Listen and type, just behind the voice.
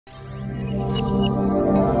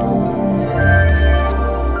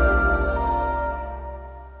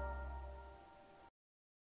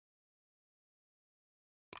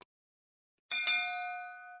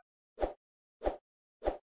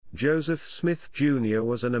Joseph Smith Jr.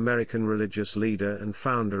 was an American religious leader and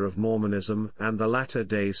founder of Mormonism and the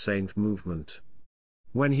Latter-day Saint movement.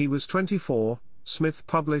 When he was 24, Smith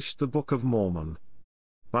published the Book of Mormon.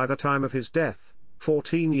 By the time of his death,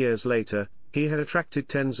 14 years later, he had attracted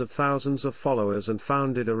tens of thousands of followers and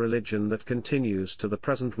founded a religion that continues to the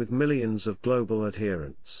present with millions of global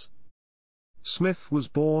adherents. Smith was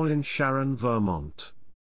born in Sharon, Vermont.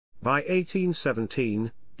 By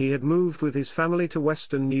 1817, he had moved with his family to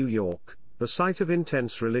western New York, the site of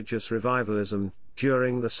intense religious revivalism,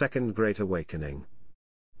 during the Second Great Awakening.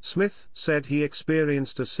 Smith said he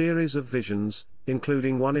experienced a series of visions,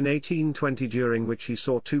 including one in 1820 during which he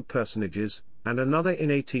saw two personages, and another in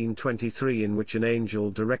 1823 in which an angel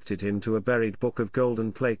directed him to a buried book of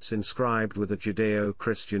golden plates inscribed with a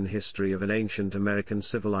Judeo-Christian history of an ancient American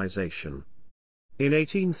civilization. In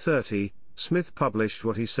 1830, Smith published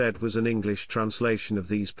what he said was an English translation of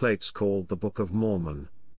these plates called the Book of Mormon.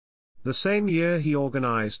 The same year he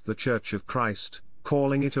organized the Church of Christ,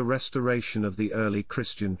 calling it a restoration of the early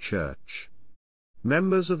Christian church.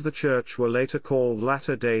 Members of the church were later called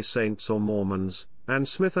Latter-day Saints or Mormons, and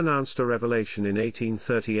Smith announced a revelation in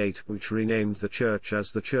 1838 which renamed the church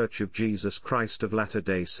as the Church of Jesus Christ of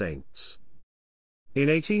Latter-day Saints. In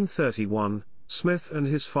 1831, Smith and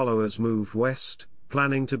his followers moved west,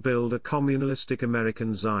 planning to build a communalistic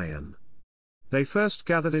American Zion. They first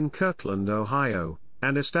gathered in Kirtland, Ohio,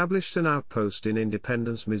 and established an outpost in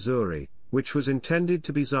Independence, Missouri, which was intended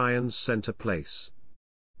to be Zion's center place.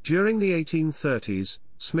 During the 1830s,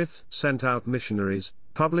 Smith sent out missionaries,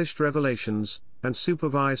 published revelations, and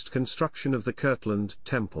supervised construction of the Kirtland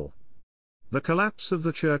Temple. The collapse of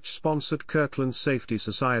the church-sponsored Kirtland Safety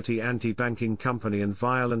Society anti-banking company and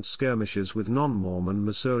violent skirmishes with non-Mormon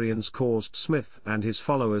Missourians caused Smith and his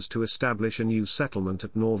followers to establish a new settlement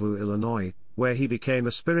at Nauvoo, Illinois, where he became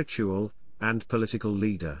a spiritual and political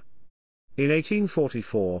leader. In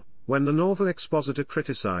 1844, when the Nauvoo expositor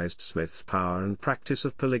criticized Smith's power and practice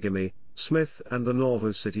of polygamy, Smith and the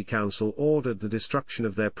Nauvoo City Council ordered the destruction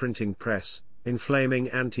of their printing press, inflaming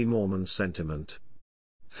anti-Mormon sentiment.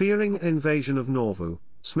 Fearing an invasion of Nauvoo,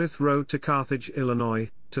 Smith rode to Carthage,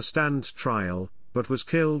 Illinois, to stand trial, but was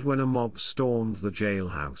killed when a mob stormed the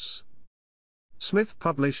jailhouse. Smith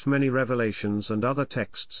published many revelations and other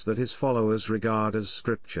texts that his followers regard as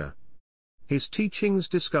scripture. His teachings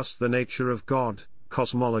discuss the nature of God,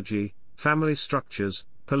 cosmology, family structures,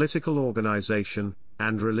 political organization,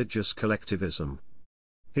 and religious collectivism.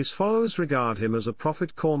 His followers regard him as a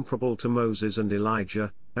prophet comparable to Moses and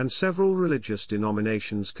Elijah, and several religious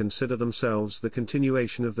denominations consider themselves the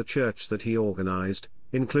continuation of the church that he organized,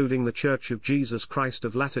 including the Church of Jesus Christ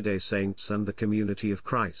of Latter-day Saints and the Community of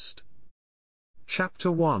Christ. Chapter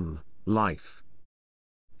 1, Life.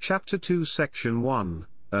 Chapter 2 Section 1,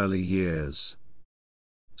 Early Years.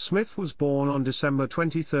 Smith was born on December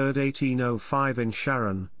 23, 1805 in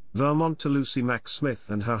Sharon, Vermont to Lucy Mack Smith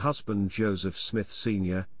and her husband Joseph Smith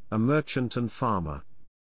Sr., a merchant and farmer.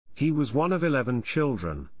 He was one of 11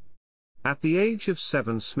 children. At the age of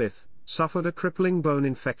 7, Smith suffered a crippling bone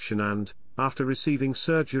infection and, after receiving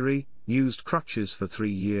surgery, used crutches for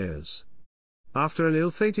 3 years. After an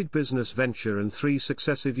ill-fated business venture and 3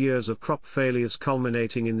 successive years of crop failures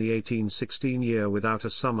culminating in the 1816 year without a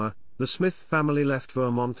summer, the Smith family left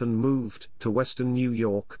Vermont and moved to western New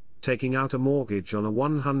York, taking out a mortgage on a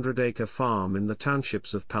 100-acre farm in the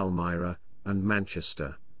townships of Palmyra and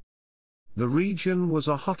Manchester. The region was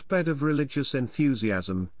a hotbed of religious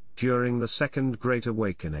enthusiasm during the Second Great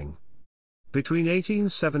Awakening. Between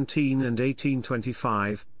 1817 and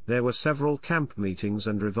 1825, there were several camp meetings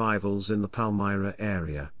and revivals in the Palmyra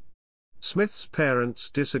area. Smith's parents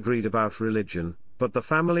disagreed about religion, but the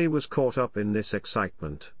family was caught up in this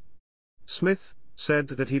excitement. Smith said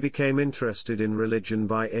that he became interested in religion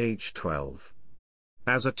by age 12.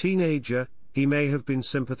 As a teenager, he may have been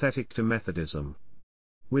sympathetic to Methodism.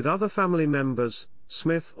 With other family members,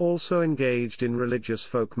 Smith also engaged in religious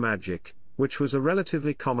folk magic, which was a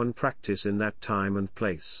relatively common practice in that time and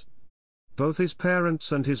place. Both his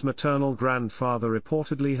parents and his maternal grandfather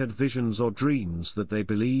reportedly had visions or dreams that they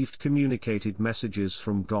believed communicated messages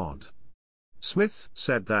from God. Smith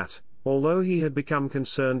said that, although he had become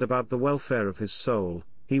concerned about the welfare of his soul,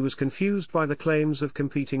 he was confused by the claims of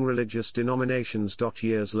competing religious denominations.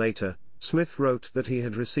 Years later, Smith wrote that he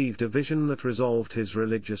had received a vision that resolved his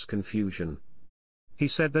religious confusion. He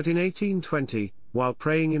said that in 1820, while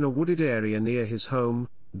praying in a wooded area near his home,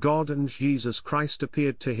 God and Jesus Christ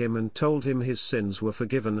appeared to him and told him his sins were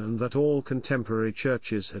forgiven and that all contemporary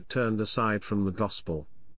churches had turned aside from the gospel.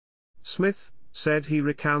 Smith said he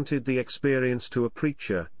recounted the experience to a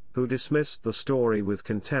preacher, who dismissed the story with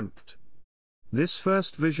contempt. This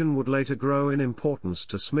first vision would later grow in importance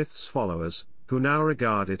to Smith's followers, who now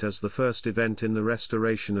regard it as the first event in the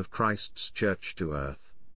restoration of Christ's church to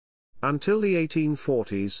earth. Until the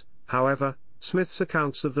 1840s, however, Smith's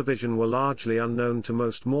accounts of the vision were largely unknown to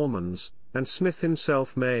most Mormons, and Smith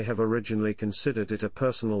himself may have originally considered it a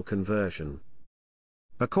personal conversion.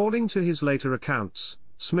 According to his later accounts,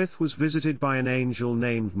 Smith was visited by an angel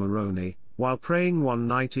named Moroni, while praying one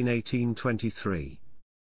night in 1823.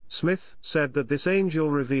 Smith said that this angel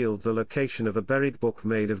revealed the location of a buried book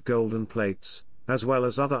made of golden plates, as well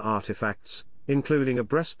as other artifacts, including a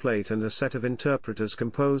breastplate and a set of interpreters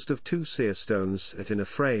composed of 2 seer stones set in a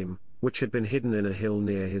frame, which had been hidden in a hill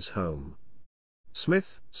near his home.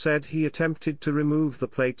 Smith said he attempted to remove the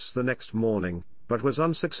plates the next morning, but was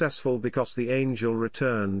unsuccessful because the angel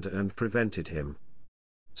returned and prevented him.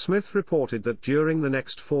 Smith reported that during the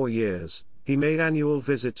next 4 years, he made annual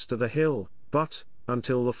visits to the hill, but,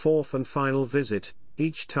 until the 4th and final visit,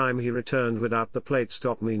 each time he returned without the plate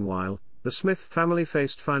stop. Meanwhile, the Smith family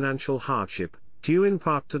faced financial hardship, due in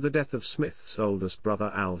part to the death of Smith's oldest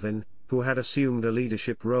brother Alvin, who had assumed a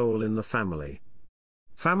leadership role in the family.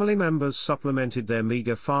 Family members supplemented their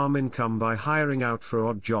meager farm income by hiring out for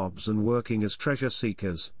odd jobs and working as treasure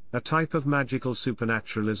seekers, a type of magical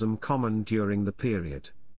supernaturalism common during the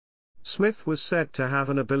period. Smith was said to have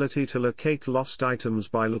an ability to locate lost items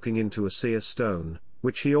by looking into a seer stone,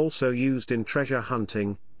 which he also used in treasure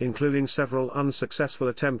hunting, including several unsuccessful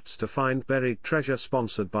attempts to find buried treasure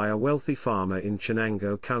sponsored by a wealthy farmer in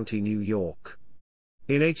Chenango County, New York.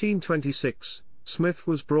 In 1826, Smith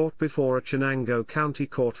was brought before a Chenango County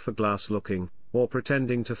court for glass-looking, or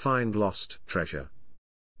pretending to find lost treasure.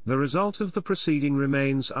 The result of the proceeding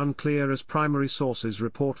remains unclear as primary sources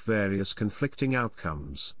report various conflicting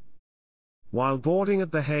outcomes. While boarding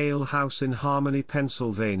at the Hale House in Harmony,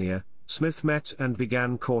 Pennsylvania, Smith met and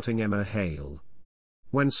began courting Emma Hale.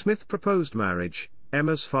 When Smith proposed marriage,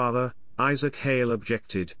 Emma's father, Isaac Hale,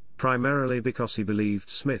 objected, primarily because he believed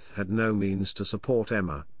Smith had no means to support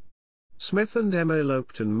Emma. Smith and Emma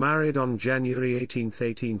eloped and married on January 18,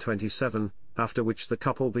 1827, after which the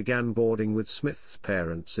couple began boarding with Smith's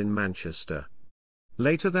parents in Manchester.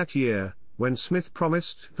 Later that year, when Smith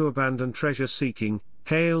promised to abandon treasure seeking,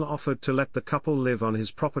 Hale offered to let the couple live on his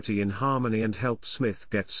property in Harmony and help Smith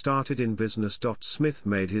get started in business. Smith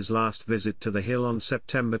made his last visit to the hill on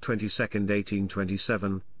September 22,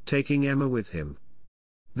 1827, taking Emma with him.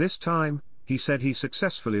 This time, he said he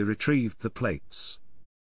successfully retrieved the plates.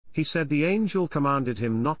 He said the angel commanded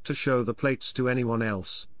him not to show the plates to anyone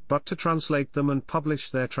else, but to translate them and publish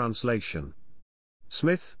their translation.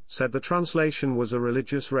 Smith said the translation was a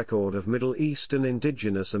religious record of Middle Eastern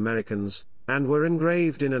indigenous Americans, and were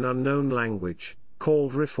engraved in an unknown language,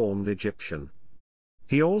 called Reformed Egyptian.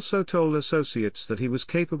 He also told associates that he was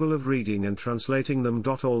capable of reading and translating them.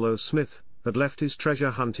 Although Smith had left his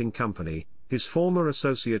treasure hunting company, his former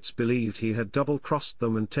associates believed he had double-crossed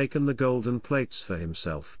them and taken the golden plates for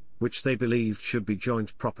himself, which they believed should be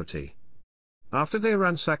joint property. After they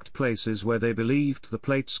ransacked places where they believed the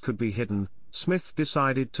plates could be hidden, Smith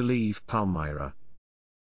decided to leave Palmyra.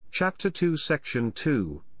 Chapter 2 Section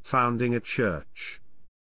 2, Founding a Church.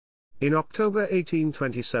 In October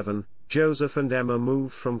 1827, Joseph and Emma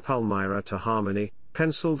moved from Palmyra to Harmony,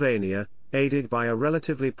 Pennsylvania, aided by a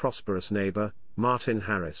relatively prosperous neighbor, Martin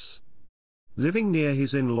Harris. Living near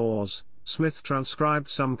his in-laws, Smith transcribed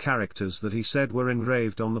some characters that he said were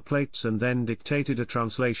engraved on the plates and then dictated a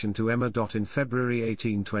translation to Emma. In February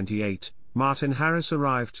 1828, Martin Harris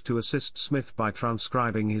arrived to assist Smith by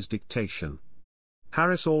transcribing his dictation.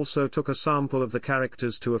 Harris also took a sample of the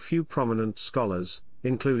characters to a few prominent scholars,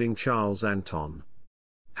 including Charles Anton.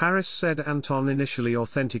 Harris said Anton initially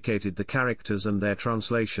authenticated the characters and their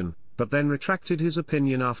translation, but then retracted his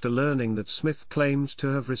opinion after learning that Smith claimed to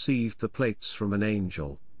have received the plates from an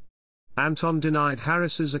angel. Anton denied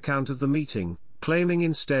Harris's account of the meeting, claiming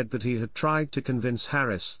instead that he had tried to convince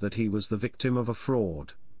Harris that he was the victim of a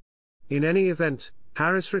fraud. In any event,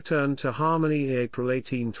 Harris returned to Harmony in April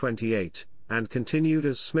 1828, and continued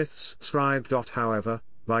as Smith's scribe. However,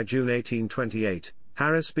 by June 1828,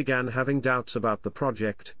 Harris began having doubts about the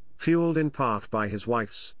project, fueled in part by his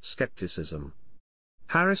wife's skepticism.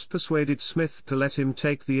 Harris persuaded Smith to let him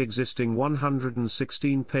take the existing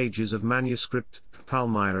 116 pages of manuscript to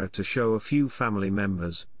Palmyra to show a few family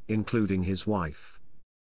members, including his wife.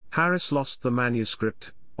 Harris lost the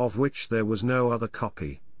manuscript, of which there was no other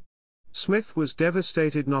copy. Smith was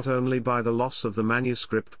devastated not only by the loss of the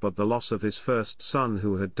manuscript but the loss of his first son,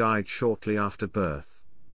 who had died shortly after birth.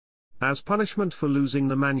 As punishment for losing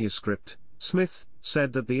the manuscript, Smith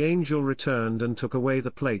said that the angel returned and took away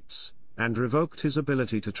the plates, and revoked his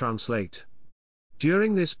ability to translate.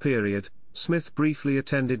 During this period, Smith briefly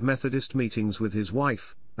attended Methodist meetings with his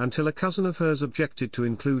wife, until a cousin of hers objected to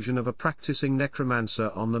inclusion of a practicing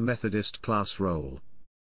necromancer on the Methodist class roll.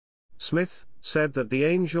 Smith said that the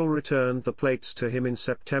angel returned the plates to him in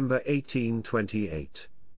September 1828.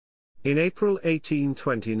 In April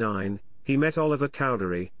 1829, he met Oliver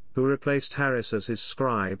Cowdery, who replaced Harris as his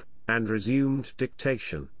scribe, and resumed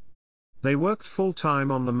dictation. They worked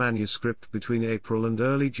full-time on the manuscript between April and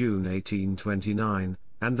early June 1829,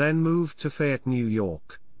 and then moved to Fayette, New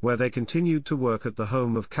York, where they continued to work at the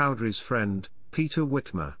home of Cowdery's friend, Peter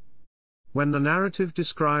Whitmer. When the narrative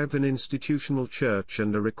described an institutional church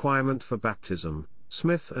and a requirement for baptism,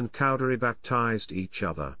 Smith and Cowdery baptized each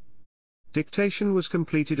other. Dictation was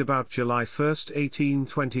completed about July 1,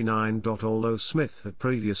 1829. Although Smith had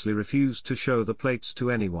previously refused to show the plates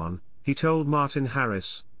to anyone, he told Martin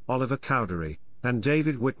Harris, Oliver Cowdery, and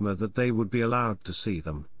David Whitmer that they would be allowed to see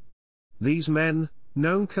them. These men,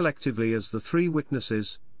 known collectively as the Three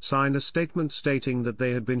Witnesses, signed a statement stating that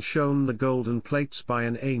they had been shown the golden plates by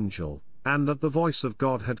an angel, and that the voice of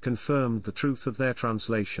God had confirmed the truth of their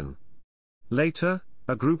translation. Later,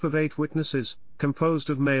 a group of 8 witnesses, composed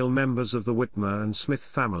of male members of the Whitmer and Smith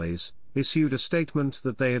families, issued a statement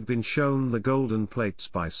that they had been shown the golden plates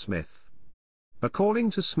by Smith. According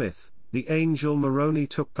to Smith, the angel Moroni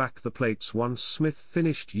took back the plates once Smith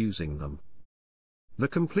finished using them. The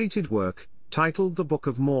completed work, titled The Book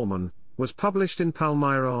of Mormon, was published in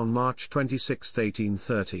Palmyra on March 26,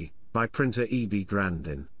 1830, by printer E. B.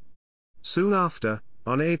 Grandin. Soon after,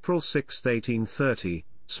 on April 6, 1830,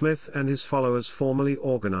 Smith and his followers formally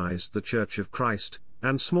organized the Church of Christ,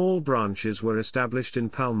 and small branches were established in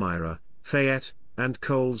Palmyra, Fayette, and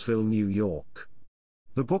Colesville, New York.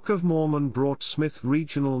 The Book of Mormon brought Smith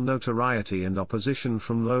regional notoriety and opposition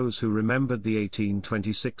from those who remembered the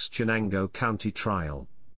 1826 Chenango County trial.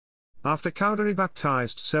 After Cowdery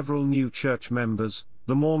baptized several new church members,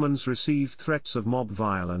 the Mormons received threats of mob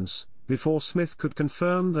violence. Before Smith could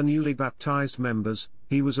confirm the newly baptized members,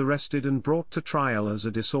 he was arrested and brought to trial as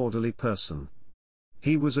a disorderly person.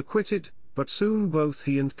 He was acquitted, but soon both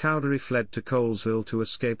he and Cowdery fled to Colesville to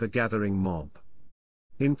escape a gathering mob.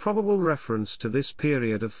 In probable reference to this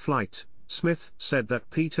period of flight, Smith said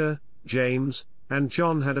that Peter, James, and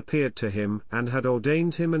John had appeared to him and had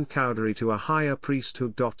ordained him and Cowdery to a higher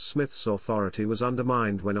priesthood. Smith's authority was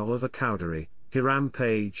undermined when Oliver Cowdery, Hiram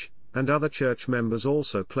Page, and other church members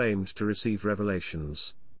also claimed to receive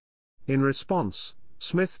revelations. In response,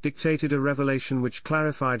 Smith dictated a revelation which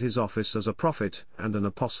clarified his office as a prophet and an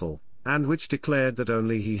apostle, and which declared that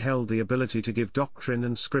only he held the ability to give doctrine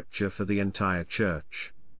and scripture for the entire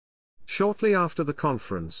church. Shortly after the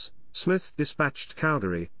conference, Smith dispatched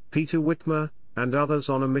Cowdery, Peter Whitmer, and others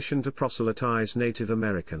on a mission to proselytize Native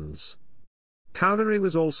Americans. Cowdery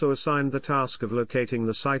was also assigned the task of locating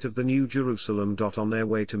the site of the New Jerusalem. On their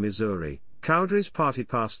way to Missouri, Cowdery's party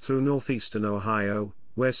passed through northeastern Ohio,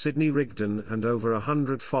 where Sidney Rigdon and over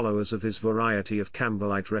 100 followers of his variety of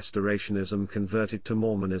Campbellite restorationism converted to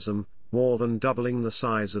Mormonism, more than doubling the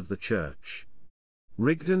size of the church.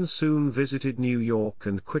 Rigdon soon visited New York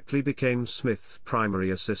and quickly became Smith's primary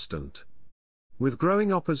assistant. With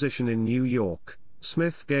growing opposition in New York,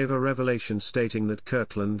 Smith gave a revelation stating that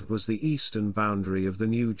Kirtland was the eastern boundary of the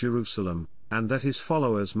New Jerusalem, and that his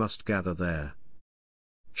followers must gather there.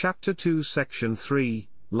 Chapter 2 Section 3,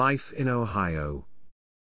 Life in Ohio.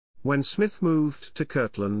 When Smith moved to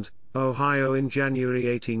Kirtland, Ohio in January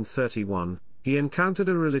 1831, he encountered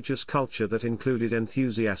a religious culture that included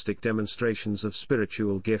enthusiastic demonstrations of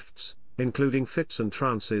spiritual gifts, including fits and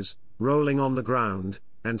trances, rolling on the ground,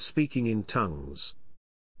 and speaking in tongues.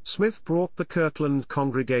 Smith brought the Kirtland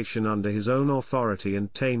congregation under his own authority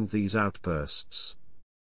and tamed these outbursts.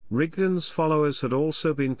 Rigdon's followers had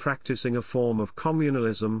also been practicing a form of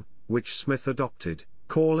communalism, which Smith adopted,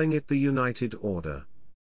 calling it the United Order.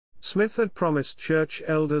 Smith had promised church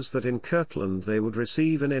elders that in Kirtland they would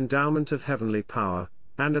receive an endowment of heavenly power,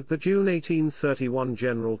 and at the June 1831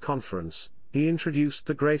 General Conference, he introduced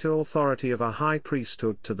the greater authority of a high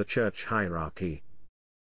priesthood to the church hierarchy.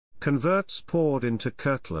 Converts poured into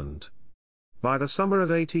Kirtland. By the summer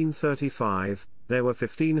of 1835, there were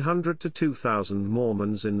 1,500 to 2,000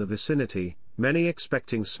 Mormons in the vicinity, many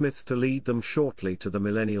expecting Smith to lead them shortly to the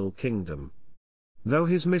Millennial Kingdom. Though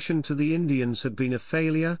his mission to the Indians had been a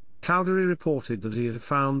failure, Cowdery reported that he had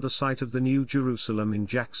found the site of the New Jerusalem in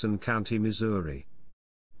Jackson County, Missouri.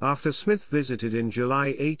 After Smith visited in July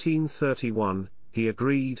 1831, he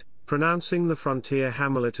agreed, pronouncing the frontier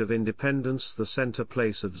hamlet of Independence the center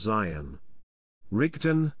place of Zion.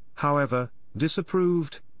 Rigdon, however,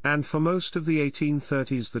 disapproved, and for most of the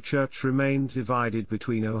 1830s the church remained divided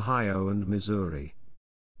between Ohio and Missouri.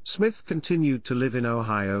 Smith continued to live in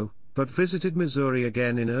Ohio, but visited Missouri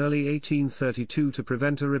again in early 1832 to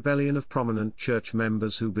prevent a rebellion of prominent church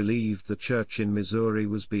members who believed the church in Missouri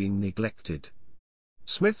was being neglected.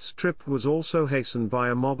 Smith's trip was also hastened by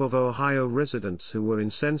a mob of Ohio residents who were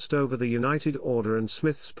incensed over the United Order and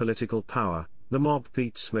Smith's political power. The mob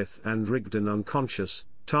beat Smith and Rigdon unconscious,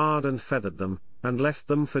 tarred and feathered them, and left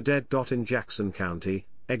them for dead. In Jackson County,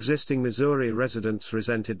 existing Missouri residents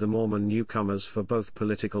resented the Mormon newcomers for both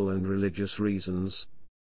political and religious reasons.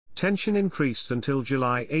 Tension increased until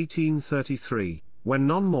July 1833, when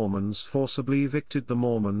non-Mormons forcibly evicted the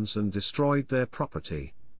Mormons and destroyed their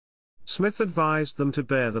property. Smith advised them to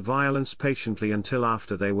bear the violence patiently until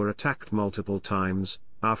after they were attacked multiple times,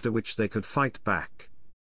 after which they could fight back.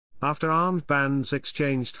 After armed bands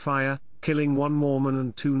exchanged fire, killing one Mormon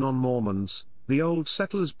and two non-Mormons, the old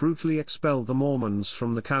settlers brutally expelled the Mormons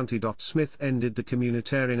from the county. Smith ended the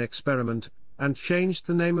communitarian experiment, and changed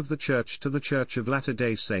the name of the church to the Church of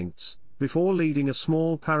Latter-day Saints, before leading a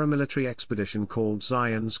small paramilitary expedition called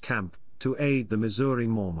Zion's Camp, to aid the Missouri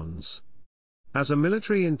Mormons. As a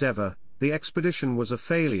military endeavor, the expedition was a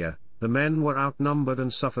failure. The men were outnumbered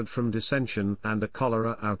and suffered from dissension and a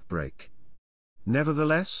cholera outbreak.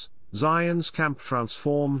 Nevertheless, Zion's Camp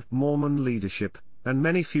transformed Mormon leadership, and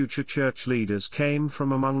many future church leaders came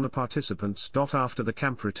from among the participants. After the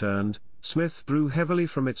camp returned, Smith drew heavily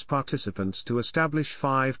from its participants to establish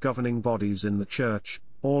 5 governing bodies in the church,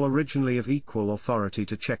 all originally of equal authority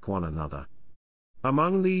to check one another.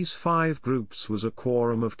 Among these 5 groups was a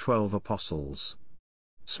quorum of 12 apostles.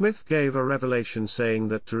 Smith gave a revelation saying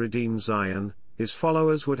that to redeem Zion, his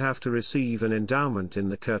followers would have to receive an endowment in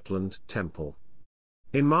the Kirtland Temple.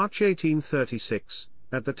 In March 1836,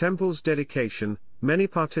 at the temple's dedication, many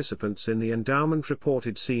participants in the endowment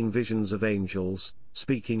reported seeing visions of angels,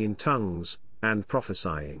 speaking in tongues, and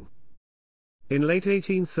prophesying. In late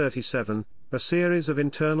 1837, a series of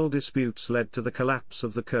internal disputes led to the collapse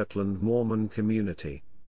of the Kirtland Mormon community.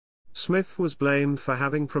 Smith was blamed for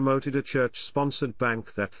having promoted a church-sponsored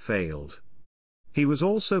bank that failed. He was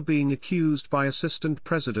also being accused by assistant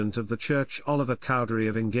president of the church Oliver Cowdery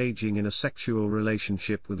of engaging in a sexual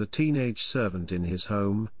relationship with a teenage servant in his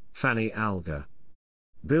home, Fanny Alger.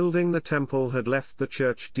 Building the temple had left the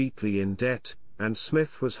church deeply in debt, and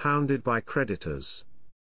Smith was hounded by creditors.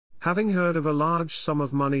 Having heard of a large sum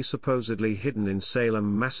of money supposedly hidden in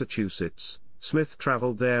Salem, Massachusetts, Smith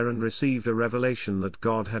traveled there and received a revelation that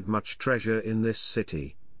God had much treasure in this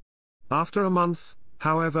city. After a month,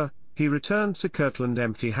 however, he returned to Kirtland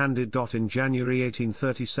empty-handed. In January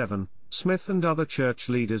 1837, Smith and other church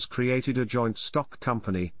leaders created a joint stock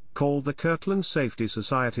company, called the Kirtland Safety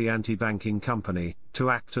Society Anti-Banking Company,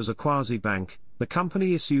 to act as a quasi-bank. The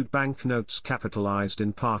company issued bank notes capitalized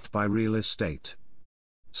in part by real estate.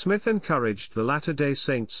 Smith encouraged the Latter-day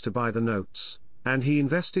Saints to buy the notes, and he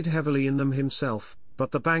invested heavily in them himself,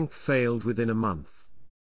 but the bank failed within a month.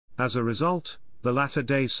 As a result, the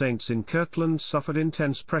Latter-day Saints in Kirtland suffered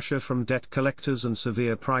intense pressure from debt collectors and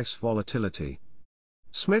severe price volatility.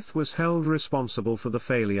 Smith was held responsible for the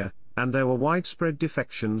failure, and there were widespread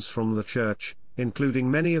defections from the church, including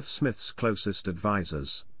many of Smith's closest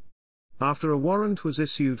advisors. After a warrant was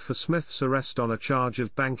issued for Smith's arrest on a charge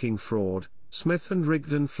of banking fraud, Smith and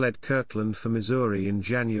Rigdon fled Kirtland for Missouri in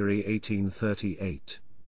January 1838.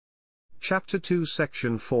 Chapter 2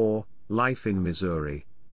 Section 4, Life in Missouri.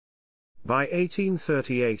 By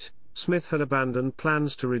 1838, Smith had abandoned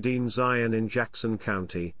plans to redeem Zion in Jackson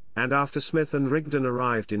County, and after Smith and Rigdon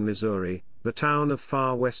arrived in Missouri, the town of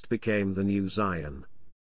Far West became the new Zion.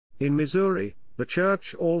 In Missouri, the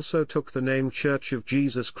church also took the name Church of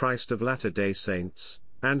Jesus Christ of Latter-day Saints,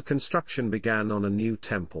 and construction began on a new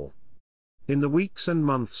temple. In the weeks and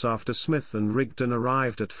months after Smith and Rigdon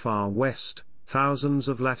arrived at Far West, thousands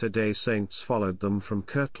of Latter-day Saints followed them from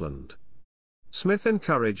Kirtland. Smith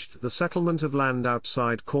encouraged the settlement of land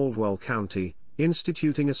outside Caldwell County,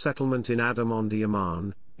 instituting a settlement in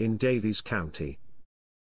Adam-on-the-Aman, in Daviess County.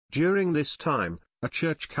 During this time, a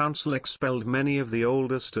church council expelled many of the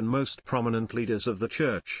oldest and most prominent leaders of the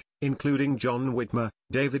church, including John Whitmer,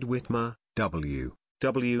 David Whitmer, W.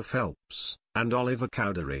 Phelps, and Oliver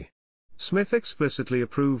Cowdery. Smith explicitly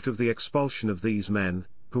approved of the expulsion of these men,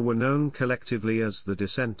 who were known collectively as the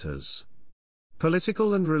dissenters.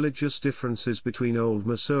 Political and religious differences between old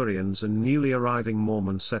Missourians and newly arriving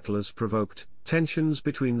Mormon settlers provoked tensions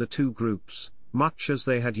between the two groups, much as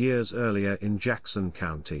they had years earlier in Jackson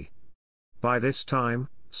County. By this time,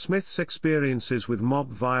 Smith's experiences with mob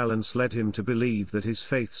violence led him to believe that his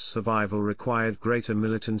faith's survival required greater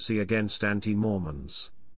militancy against anti-Mormons.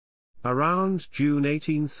 Around June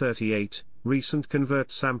 1838, recent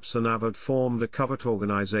convert Sampson Avard formed a covert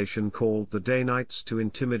organization called the Danites to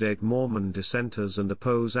intimidate Mormon dissenters and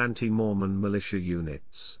oppose anti-Mormon militia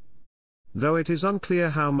units. Though it is unclear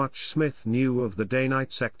how much Smith knew of the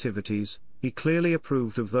Danites' activities, he clearly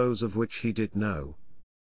approved of those of which he did know.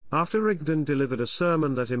 After Rigdon delivered a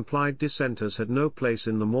sermon that implied dissenters had no place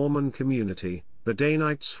in the Mormon community, the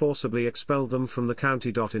Danites forcibly expelled them from the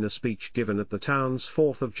county. In a speech given at the town's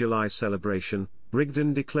 4th of July celebration,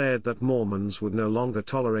 Rigdon declared that Mormons would no longer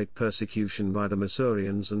tolerate persecution by the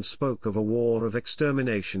Missourians and spoke of a war of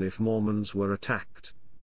extermination if Mormons were attacked.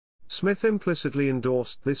 Smith implicitly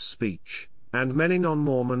endorsed this speech, and many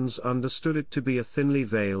non-Mormons understood it to be a thinly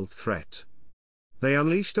veiled threat. They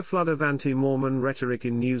unleashed a flood of anti-Mormon rhetoric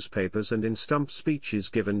in newspapers and in stump speeches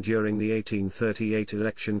given during the 1838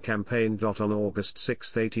 election campaign. On August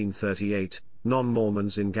 6, 1838,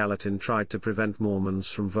 non-Mormons in Gallatin tried to prevent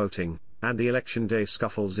Mormons from voting, and the election day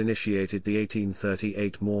scuffles initiated the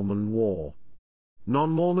 1838 Mormon War.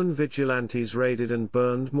 Non-Mormon vigilantes raided and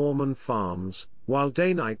burned Mormon farms, while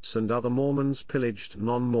Danites and other Mormons pillaged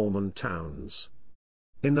non-Mormon towns.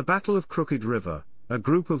 In the Battle of Crooked River, a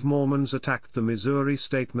group of Mormons attacked the Missouri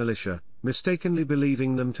State Militia, mistakenly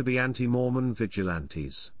believing them to be anti-Mormon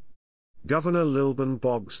vigilantes. Governor Lilburn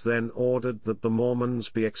Boggs then ordered that the Mormons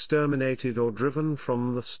be exterminated or driven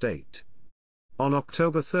from the state. On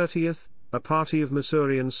October 30, a party of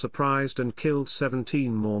Missourians surprised and killed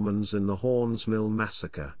 17 Mormons in the Horns Mill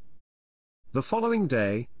massacre. The following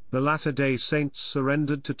day, the Latter-day Saints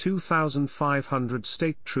surrendered to 2,500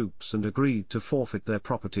 state troops and agreed to forfeit their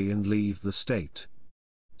property and leave the state.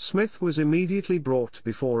 Smith was immediately brought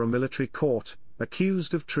before a military court,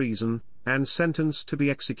 accused of treason, and sentenced to be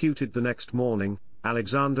executed the next morning.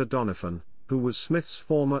 Alexander Doniphan, who was Smith's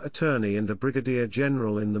former attorney and a brigadier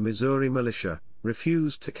general in the Missouri militia,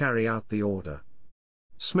 refused to carry out the order.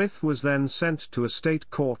 Smith was then sent to a state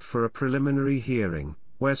court for a preliminary hearing,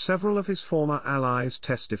 where several of his former allies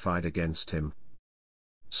testified against him.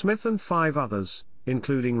 Smith and 5 others,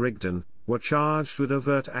 including Rigdon, were charged with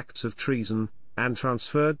overt acts of treason, and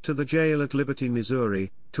transferred to the jail at Liberty, Missouri,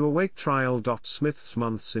 to await trial. Smith's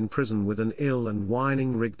months in prison with an ill and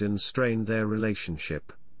whining Rigdon strained their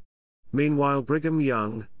relationship. Meanwhile, Brigham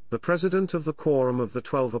Young, the president of the Quorum of the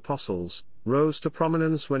 12 Apostles, rose to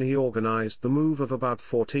prominence when he organized the move of about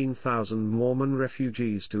 14,000 Mormon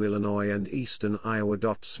refugees to Illinois and eastern Iowa.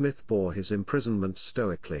 Smith bore his imprisonment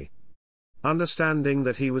stoically. Understanding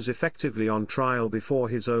that he was effectively on trial before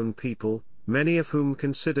his own people, many of whom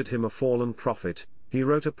considered him a fallen prophet, he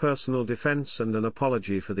wrote a personal defense and an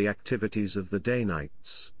apology for the activities of the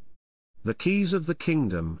Danites. "The keys of the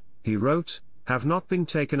kingdom," he wrote, "have not been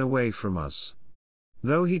taken away from us."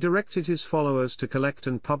 Though he directed his followers to collect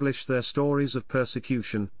and publish their stories of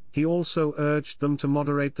persecution, he also urged them to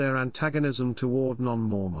moderate their antagonism toward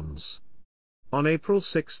non-Mormons. On April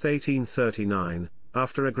 6, 1839,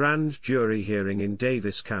 after a grand jury hearing in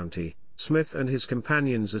Davis County, Smith and his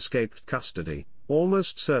companions escaped custody,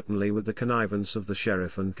 almost certainly with the connivance of the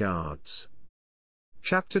sheriff and guards.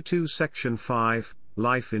 Chapter 2, Section 5,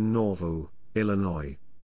 Life in Nauvoo, Illinois.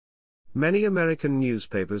 Many American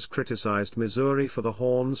newspapers criticized Missouri for the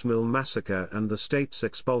Horns Mill massacre and the state's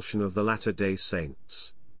expulsion of the Latter-day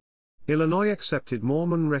Saints. Illinois accepted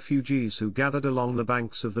Mormon refugees who gathered along the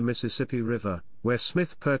banks of the Mississippi River, where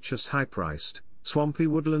Smith purchased high-priced, swampy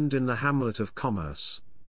woodland in the hamlet of Commerce.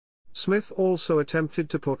 Smith also attempted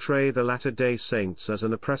to portray the Latter-day Saints as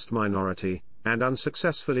an oppressed minority, and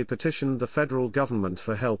unsuccessfully petitioned the federal government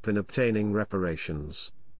for help in obtaining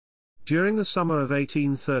reparations. During the summer of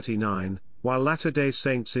 1839, while Latter-day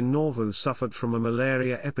Saints in Nauvoo suffered from a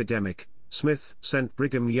malaria epidemic, Smith sent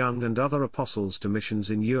Brigham Young and other apostles to missions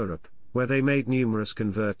in Europe, where they made numerous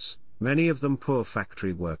converts, many of them poor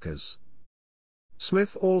factory workers.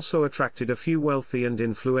 Smith also attracted a few wealthy and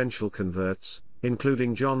influential converts,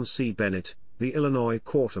 including John C. Bennett, the Illinois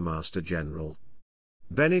Quartermaster General.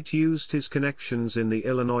 Bennett used his connections in the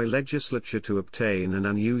Illinois legislature to obtain an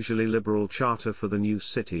unusually liberal charter for the new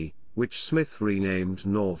city, which Smith renamed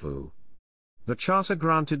Nauvoo. The charter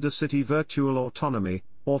granted the city virtual autonomy,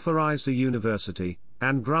 authorized a university,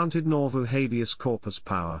 and granted Nauvoo habeas corpus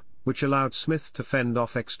power, which allowed Smith to fend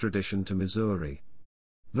off extradition to Missouri.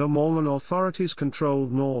 Though Mormon authorities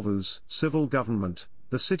controlled Nauvoo's civil government,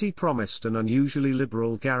 the city promised an unusually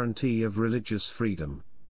liberal guarantee of religious freedom.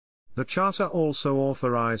 The charter also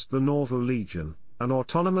authorized the Nauvoo Legion, an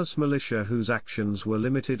autonomous militia whose actions were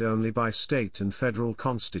limited only by state and federal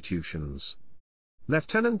constitutions.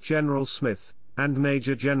 Lieutenant General Smith and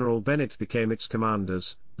Major General Bennett became its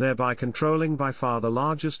commanders, thereby controlling by far the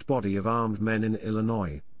largest body of armed men in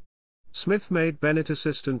Illinois. Smith made Bennett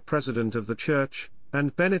assistant president of the church,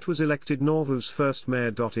 and Bennett was elected Nauvoo's first mayor.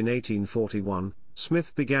 In 1841,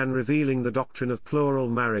 Smith began revealing the doctrine of plural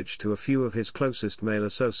marriage to a few of his closest male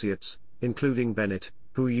associates, including Bennett,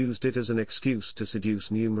 who used it as an excuse to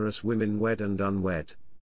seduce numerous women, wed and unwed.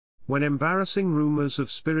 When embarrassing rumors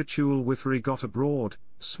of spiritual wiffery got abroad,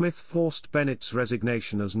 Smith forced Bennett's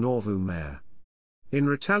resignation as Nauvoo mayor. In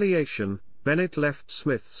retaliation, Bennett left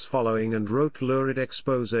Smith's following and wrote lurid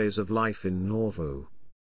exposés of life in Nauvoo.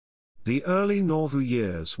 The early Nauvoo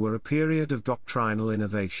years were a period of doctrinal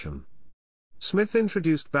innovation. Smith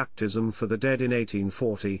introduced baptism for the dead in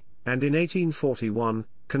 1840, and in 1841,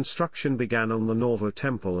 construction began on the Nauvoo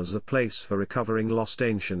Temple as a place for recovering lost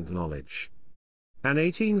ancient knowledge. An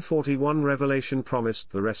 1841 revelation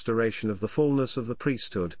promised the restoration of the fullness of the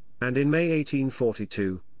priesthood, and in May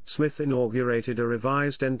 1842, Smith inaugurated a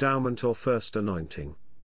revised endowment or first anointing.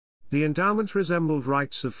 The endowment resembled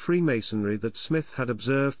rites of Freemasonry that Smith had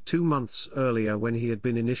observed 2 months earlier when he had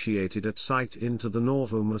been initiated at sight into the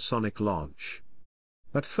Nauvoo Masonic Lodge.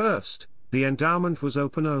 At first, the endowment was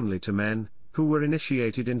open only to men, who were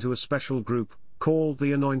initiated into a special group, called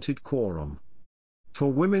the Anointed Quorum.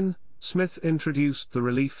 For women, Smith introduced the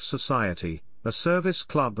Relief Society, a service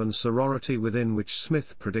club and sorority within which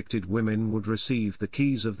Smith predicted women would receive the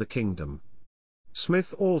keys of the kingdom.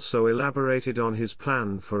 Smith also elaborated on his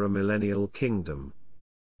plan for a millennial kingdom.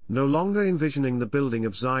 No longer envisioning the building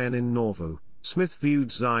of Zion in Nauvoo, Smith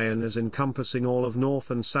viewed Zion as encompassing all of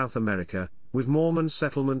North and South America, with Mormon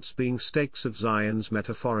settlements being stakes of Zion's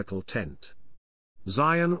metaphorical tent.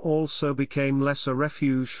 Zion also became less a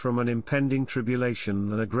refuge from an impending tribulation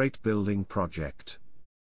than a great building project.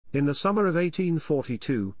 In the summer of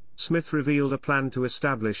 1842, Smith revealed a plan to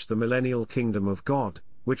establish the millennial kingdom of God,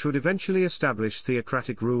 which would eventually establish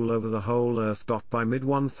theocratic rule over the whole earth. By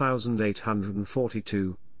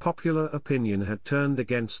mid-1842, popular opinion had turned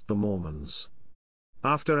against the Mormons.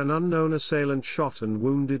 After an unknown assailant shot and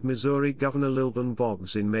wounded Missouri Governor Lilburn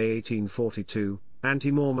Boggs in May 1842,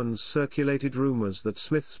 anti-Mormons circulated rumors that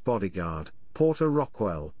Smith's bodyguard, Porter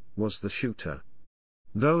Rockwell, was the shooter.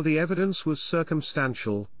 Though the evidence was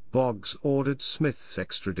circumstantial, Boggs ordered Smith's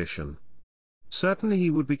extradition. Certain he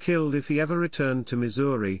would be killed if he ever returned to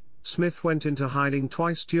Missouri, Smith went into hiding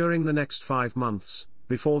twice during the next 5 months,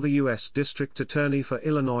 before the U.S. District Attorney for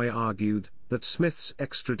Illinois argued that Smith's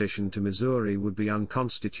extradition to Missouri would be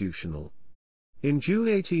unconstitutional. In June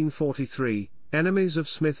 1843, enemies of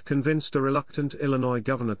Smith convinced a reluctant Illinois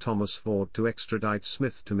Governor Thomas Ford to extradite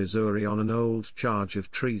Smith to Missouri on an old charge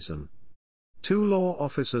of treason. 2 law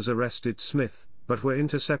officers arrested Smith, but were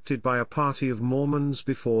intercepted by a party of Mormons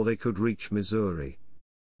before they could reach Missouri.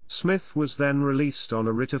 Smith was then released on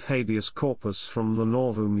a writ of habeas corpus from the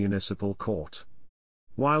Nauvoo Municipal Court.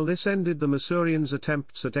 While this ended the Missourians'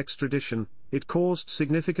 attempts at extradition, it caused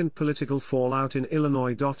significant political fallout in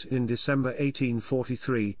Illinois. In December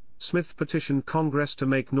 1843, Smith petitioned Congress to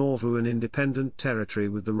make Nauvoo an independent territory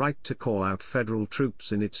with the right to call out federal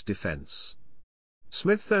troops in its defense.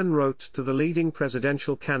 Smith then wrote to the leading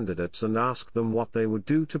presidential candidates and asked them what they would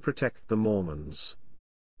do to protect the Mormons.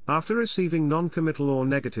 After receiving non-committal or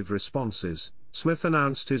negative responses, Smith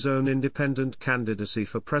announced his own independent candidacy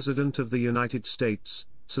for President of the United States,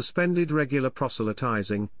 suspended regular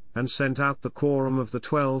proselytizing, and sent out the Quorum of the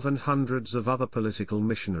 12 and hundreds of other political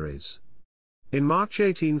missionaries. In March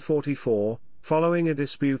 1844, following a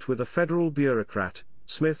dispute with a federal bureaucrat,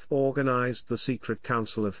 Smith organized the Secret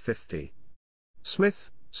Council of 50. Smith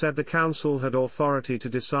said the council had authority to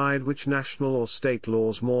decide which national or state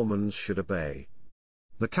laws Mormons should obey.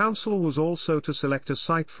 The council was also to select a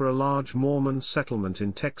site for a large Mormon settlement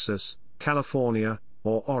in Texas, California,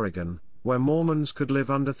 or Oregon, where Mormons could live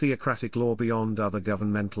under theocratic law beyond other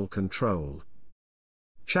governmental control.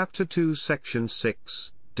 Chapter 2 Section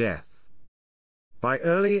 6, Death. By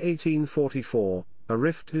early 1844, a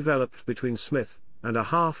rift developed between Smith and a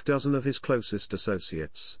half-dozen of his closest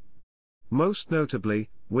associates. Most notably,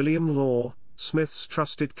 William Law, Smith's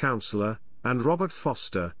trusted counselor, and Robert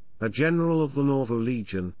Foster, a general of the Nauvoo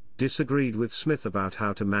Legion, disagreed with Smith about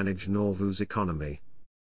how to manage Nauvoo's economy.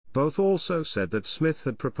 Both also said that Smith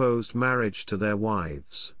had proposed marriage to their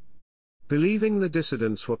wives. Believing the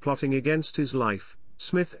dissidents were plotting against his life,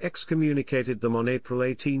 Smith excommunicated them on April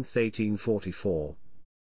 18, 1844.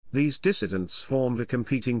 These dissidents formed a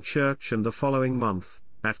competing church, and the following month,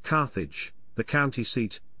 at Carthage, the county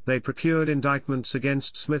seat, they procured indictments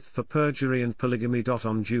against Smith for perjury and polygamy.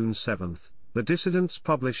 On June 7, the dissidents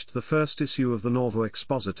published the first issue of the Nauvoo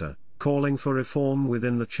Expositor, calling for reform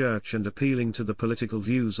within the church and appealing to the political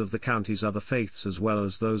views of the county's other faiths as well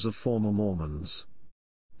as those of former Mormons.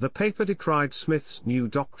 The paper decried Smith's new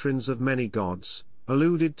doctrines of many gods,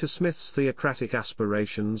 alluded to Smith's theocratic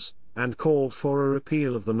aspirations, and called for a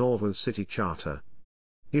repeal of the Nauvoo City Charter.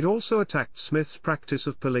 It also attacked Smith's practice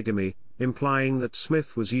of polygamy, implying that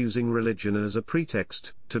Smith was using religion as a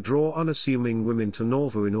pretext to draw unassuming women to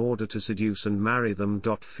Nauvoo in order to seduce and marry them.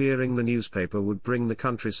 Fearing the newspaper would bring the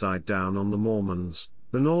countryside down on the Mormons,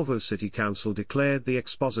 the Nauvoo City Council declared the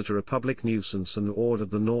expositor a public nuisance and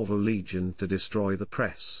ordered the Nauvoo Legion to destroy the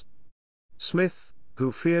press. Smith,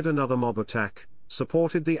 who feared another mob attack,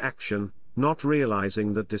 supported the action, not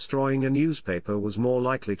realizing that destroying a newspaper was more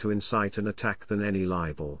likely to incite an attack than any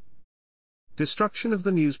libel. Destruction of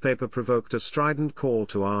the newspaper provoked a strident call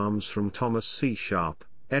to arms from Thomas C. Sharp,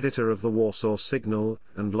 editor of the Warsaw Signal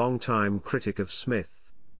and longtime critic of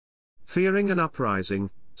Smith. Fearing an uprising,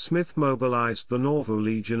 Smith mobilized the Nauvoo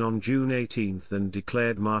Legion on June 18 and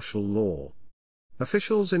declared martial law.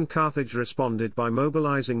 Officials in Carthage responded by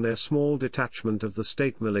mobilizing their small detachment of the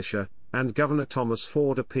state militia, and Governor Thomas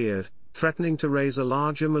Ford appeared, threatening to raise a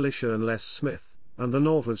larger militia unless Smith and the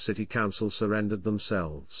Nauvoo City Council surrendered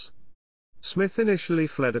themselves. Smith initially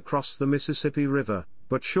fled across the Mississippi River,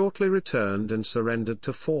 but shortly returned and surrendered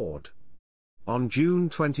to Ford. On June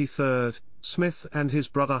 23, Smith and his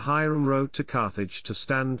brother Hiram rode to Carthage to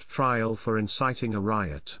stand trial for inciting a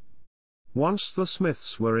riot. Once the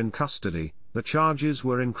Smiths were in custody, the charges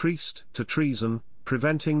were increased to treason,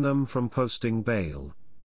 preventing them from posting bail.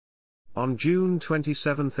 On June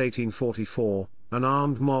 27, 1844, an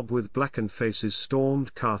armed mob with blackened faces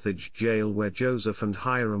stormed Carthage jail where Joseph and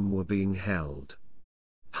Hiram were being held.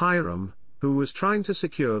 Hiram, who was trying to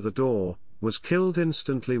secure the door, was killed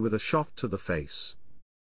instantly with a shot to the face.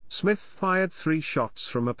 Smith fired 3 shots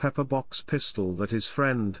from a pepper-box pistol that his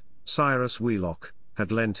friend, Cyrus Wheelock,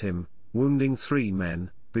 had lent him, wounding 3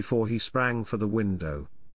 men, before he sprang for the window.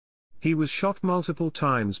 He was shot multiple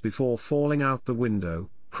times before falling out the window,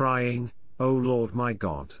 crying, "O Lord my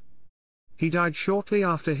God." He died shortly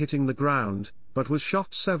after hitting the ground, but was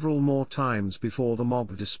shot several more times before the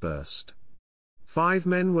mob dispersed. 5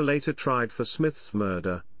 men were later tried for Smith's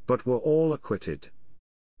murder, but were all acquitted.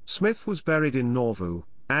 Smith was buried in Nauvoo,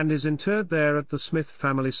 and is interred there at the Smith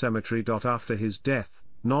Family Cemetery. After his death,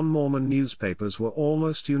 non-Mormon newspapers were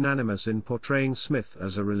almost unanimous in portraying Smith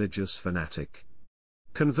as a religious fanatic.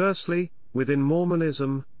 Conversely, within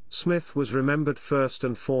Mormonism, Smith was remembered first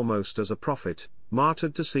and foremost as a prophet,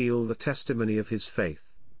 martyred to seal the testimony of his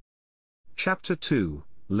faith. Chapter 2,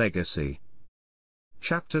 Legacy.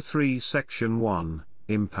 Chapter 3 Section 1,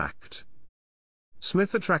 Impact.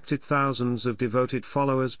 Smith attracted thousands of devoted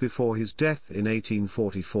followers before his death in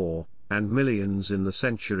 1844, and millions in the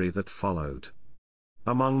century that followed.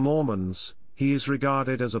 Among Mormons, he is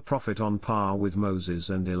regarded as a prophet on par with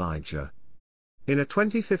Moses and Elijah. In a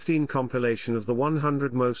 2015 compilation of the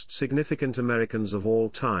 100 most significant Americans of all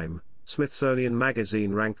time, Smithsonian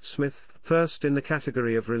Magazine ranked Smith first in the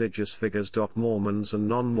category of religious figures. Mormons and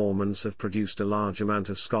non-Mormons have produced a large amount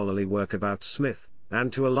of scholarly work about Smith,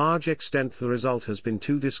 and to a large extent the result has been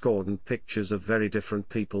 2 discordant pictures of very different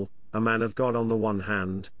people, a man of God on the one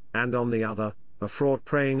hand, and on the other, a fraud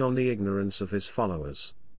preying on the ignorance of his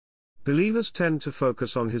followers. Believers tend to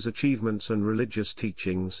focus on his achievements and religious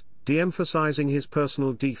teachings, de-emphasizing his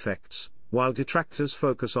personal defects, while detractors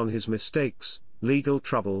focus on his mistakes, legal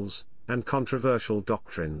troubles, and controversial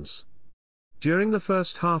doctrines. During the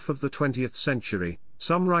first half of the 20th century,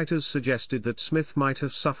 some writers suggested that Smith might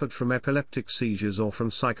have suffered from epileptic seizures or from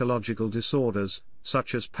psychological disorders,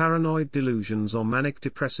 such as paranoid delusions or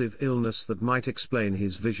manic-depressive illness that might explain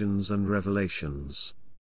his visions and revelations.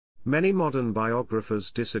 Many modern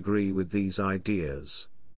biographers disagree with these ideas.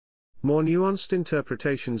 More nuanced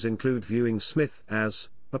interpretations include viewing Smith as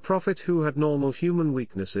a prophet who had normal human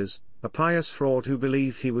weaknesses, a pious fraud who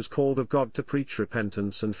believed he was called of God to preach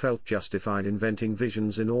repentance and felt justified inventing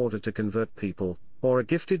visions in order to convert people, or a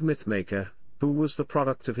gifted mythmaker, who was the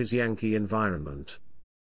product of his Yankee environment.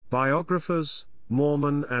 Biographers,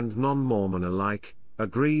 Mormon and non-Mormon alike,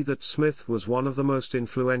 agree that Smith was one of the most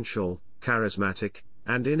influential, charismatic,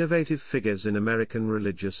 and innovative figures in American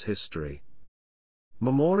religious history.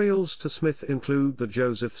 Memorials to Smith include the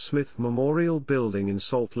Joseph Smith Memorial Building in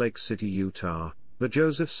Salt Lake City, Utah, the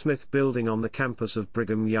Joseph Smith Building on the campus of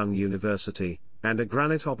Brigham Young University, and a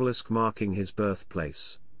granite obelisk marking his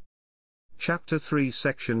birthplace. Chapter 3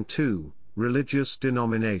 Section 2, Religious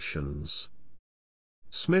Denominations.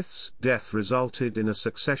 Smith's death resulted in a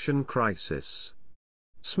succession crisis.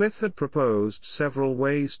 Smith had proposed several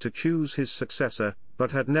ways to choose his successor,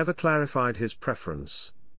 but had never clarified his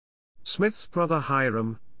preference. Smith's brother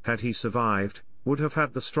Hiram, had he survived, would have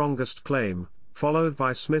had the strongest claim, followed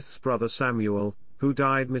by Smith's brother Samuel, who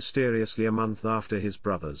died mysteriously a month after his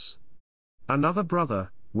brothers. Another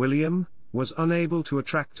brother, William, was unable to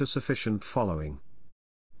attract a sufficient following.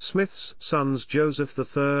 Smith's sons Joseph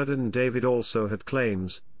III and David also had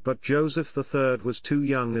claims, but Joseph III was too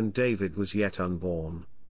young and David was yet unborn.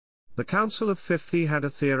 The Council of 50 had a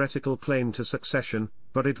theoretical claim to succession,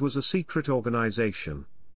 but it was a secret organization.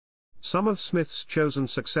 Some of Smith's chosen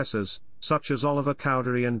successors, such as Oliver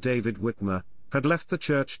Cowdery and David Whitmer, had left the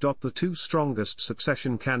church. The two strongest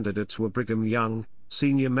succession candidates were Brigham Young,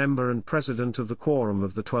 senior member and president of the Quorum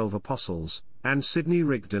of the 12 Apostles, and Sidney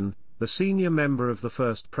Rigdon, the senior member of the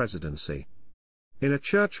First Presidency. In a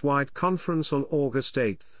church-wide conference on August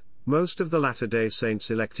 8, most of the Latter-day Saints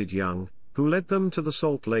elected Young, who led them to the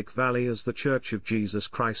Salt Lake Valley as the Church of Jesus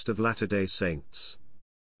Christ of Latter-day Saints.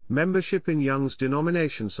 Membership in Young's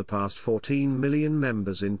denomination surpassed 14 million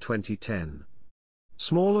members in 2010.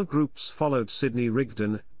 Smaller groups followed Sidney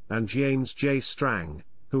Rigdon and James J. Strang,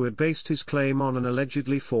 who had based his claim on an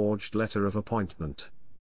allegedly forged letter of appointment.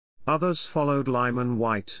 Others followed Lyman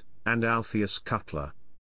White and Alpheus Cutler.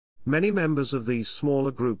 Many members of these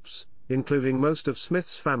smaller groups, including most of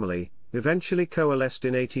Smith's family, eventually coalesced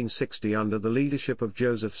in 1860 under the leadership of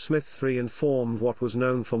Joseph Smith III and formed what was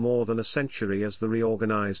known for more than a century as the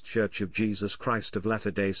Reorganized Church of Jesus Christ of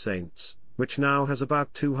Latter-day Saints, which now has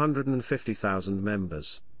about 250,000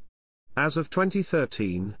 members. As of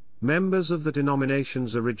 2013, members of the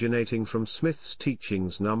denominations originating from Smith's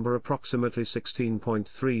teachings number approximately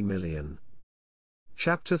 16.3 million.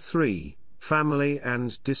 Chapter 3, Family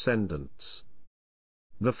and Descendants.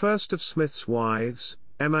 The first of Smith's wives,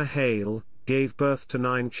 Emma Hale, gave birth to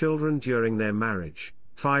 9 children during their marriage,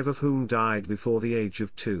 5 of whom died before the age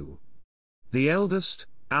of 2. The eldest,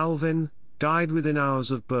 Alvin, died within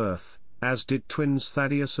hours of birth, as did twins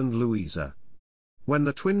Thaddeus and Louisa. When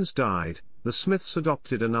the twins died, the Smiths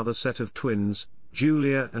adopted another set of twins,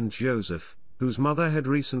 Julia and Joseph, whose mother had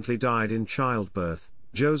recently died in childbirth.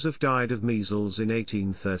 Joseph died of measles in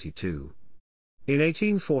 1832. In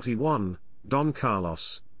 1841, Don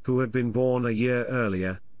Carlos, who had been born a year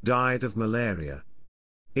earlier, died of malaria.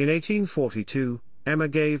 In 1842, Emma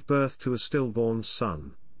gave birth to a stillborn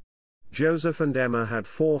son. Joseph and Emma had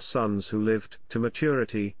 4 sons who lived to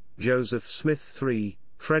maturity: Joseph Smith III,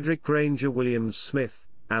 Frederick Granger Williams Smith,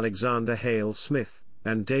 Alexander Hale Smith,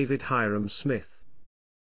 and David Hiram Smith.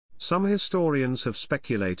 Some historians have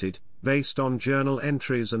speculated, based on journal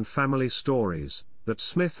entries and family stories, that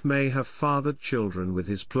Smith may have fathered children with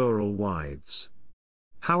his plural wives.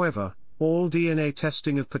 However, all DNA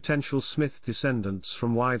testing of potential Smith descendants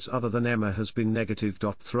from wives other than Emma has been negative.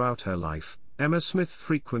 Throughout her life, Emma Smith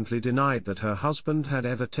frequently denied that her husband had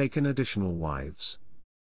ever taken additional wives.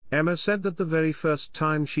 Emma said that the very first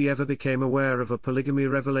time she ever became aware of a polygamy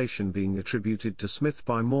revelation being attributed to Smith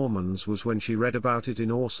by Mormons was when she read about it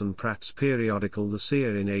in Orson Pratt's periodical The Seer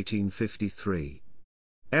in 1853.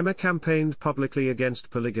 Emma campaigned publicly against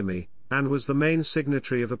polygamy, and was the main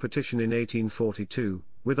signatory of a petition in 1842,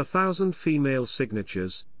 with 1,000 female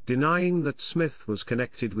signatures, denying that Smith was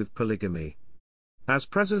connected with polygamy. As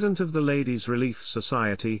president of the Ladies' Relief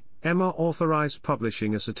Society, Emma authorized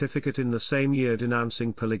publishing a certificate in the same year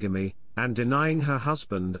denouncing polygamy, and denying her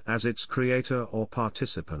husband as its creator or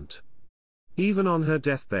participant. Even on her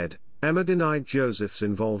deathbed, Emma denied Joseph's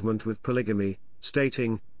involvement with polygamy,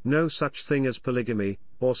 stating, "No such thing as polygamy,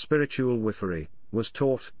 or spiritual wifery, was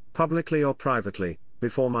taught, publicly or privately,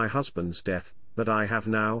 before my husband's death, that I have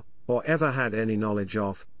now, or ever had any knowledge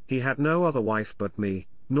of. He had no other wife but me,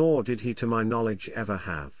 nor did he to my knowledge ever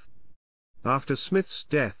have." After Smith's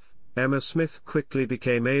death, Emma Smith quickly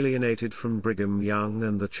became alienated from Brigham Young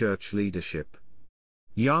and the church leadership.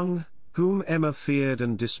 Young, whom Emma feared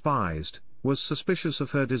and despised, was suspicious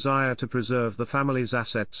of her desire to preserve the family's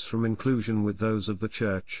assets from inclusion with those of the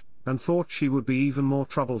church, and thought she would be even more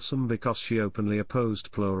troublesome because she openly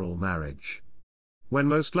opposed plural marriage. When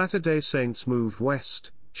most Latter-day Saints moved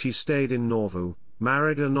west, she stayed in Nauvoo,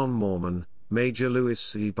 married a non-Mormon, Major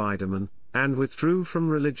Louis E. Biderman, and withdrew from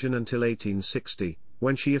religion until 1860,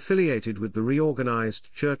 when she affiliated with the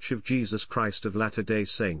Reorganized Church of Jesus Christ of Latter-day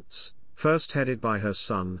Saints, first headed by her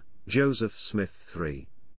son, Joseph Smith III.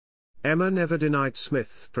 Emma never denied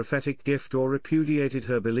Smith's prophetic gift or repudiated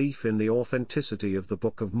her belief in the authenticity of the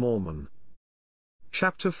Book of Mormon.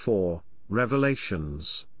 Chapter 4,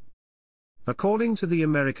 Revelations. According to the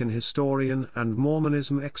American historian and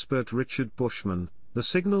Mormonism expert Richard Bushman, the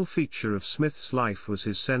signal feature of Smith's life was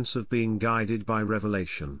his sense of being guided by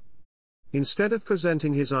revelation. Instead of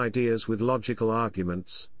presenting his ideas with logical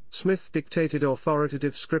arguments, Smith dictated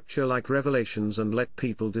authoritative scripture like Revelations and let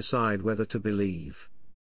people decide whether to believe.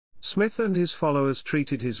 Smith and his followers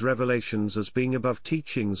treated his revelations as being above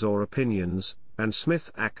teachings or opinions, and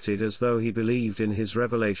Smith acted as though he believed in his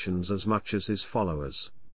revelations as much as his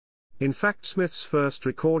followers. In fact, Smith's first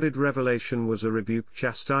recorded revelation was a rebuke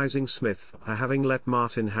chastising Smith for having let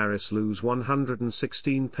Martin Harris lose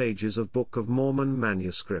 116 pages of Book of Mormon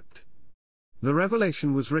manuscript. The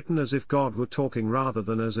revelation was written as if God were talking rather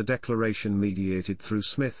than as a declaration mediated through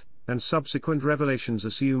Smith, and subsequent revelations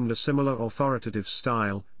assumed a similar authoritative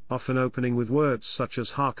style, often opening with words such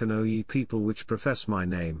as "Hearken, O ye people which profess my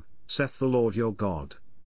name, saith the Lord your God."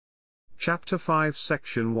 Chapter 5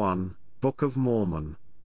 Section 1, Book of Mormon.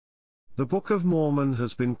 The Book of Mormon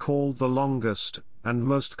has been called the longest and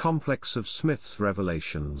most complex of Smith's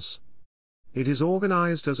revelations. It is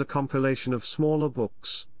organized as a compilation of smaller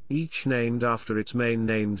books, each named after its main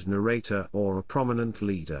named narrator or a prominent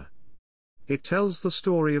leader. It tells the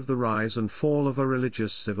story of the rise and fall of a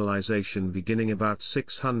religious civilization beginning about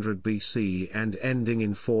 600 BC and ending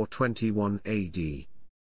in 421 AD.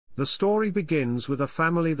 The story begins with a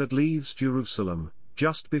family that leaves Jerusalem,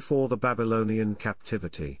 just before the Babylonian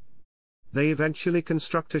captivity. They eventually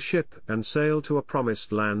construct a ship and sail to a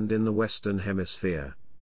promised land in the Western Hemisphere.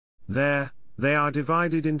 There, they are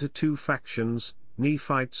divided into two factions,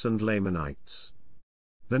 Nephites and Lamanites.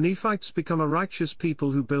 The Nephites become a righteous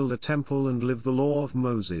people who build a temple and live the law of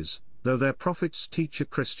Moses, though their prophets teach a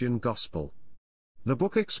Christian gospel. The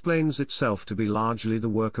book explains itself to be largely the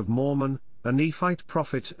work of Mormon, a Nephite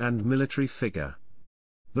prophet and military figure.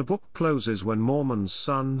 The book closes when Mormon's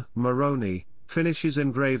son, Moroni, finishes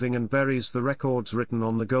engraving and buries the records written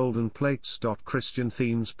on the golden plates. Christian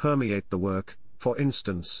themes permeate the work. For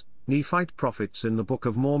instance, Nephite prophets in the Book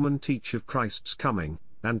of Mormon teach of Christ's coming,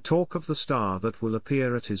 and talk of the star that will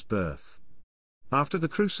appear at his birth. After the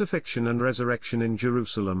crucifixion and resurrection in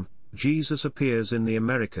Jerusalem, Jesus appears in the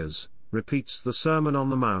Americas, repeats the Sermon on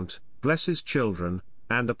the Mount, blesses children,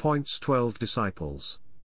 and appoints 12 disciples.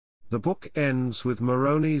 The book ends with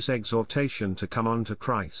Moroni's exhortation to come unto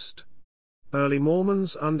Christ. Early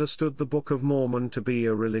Mormons understood the Book of Mormon to be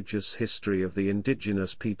a religious history of the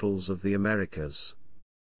indigenous peoples of the Americas.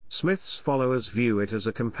 Smith's followers view it as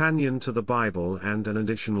a companion to the Bible and an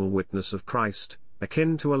additional witness of Christ,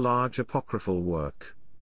 akin to a large apocryphal work.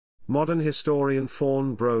 Modern historian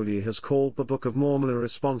Fawn Brodie has called the Book of Mormon a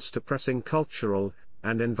response to pressing cultural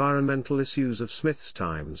and environmental issues of Smith's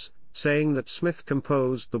times, saying that Smith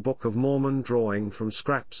composed the Book of Mormon drawing from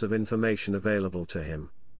scraps of information available to him.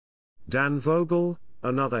 Dan Vogel,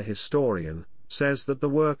 another historian, says that the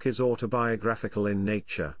work is autobiographical in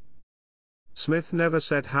nature. Smith never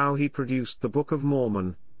said how he produced the Book of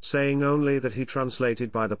Mormon, saying only that he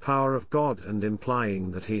translated by the power of God and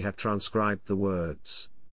implying that he had transcribed the words.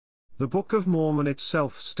 The Book of Mormon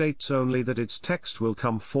itself states only that its text will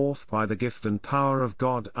come forth by the gift and power of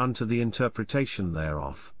God unto the interpretation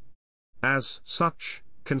thereof. As such,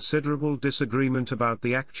 considerable disagreement about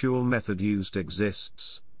the actual method used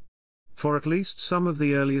exists. For at least some of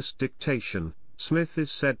the earliest dictation, Smith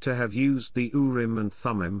is said to have used the Urim and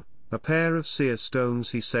Thummim, a pair of seer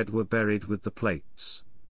stones he said were buried with the plates.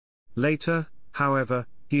 Later, however,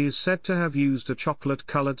 he is said to have used a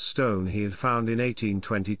chocolate-colored stone he had found in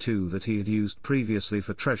 1822 that he had used previously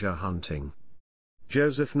for treasure hunting.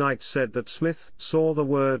 Joseph Knight said that Smith saw the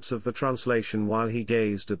words of the translation while he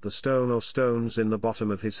gazed at the stone or stones in the bottom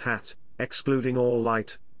of his hat, excluding all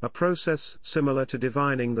light, a process similar to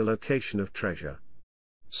divining the location of treasure.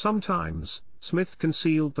 Sometimes, Smith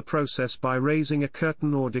concealed the process by raising a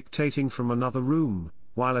curtain or dictating from another room,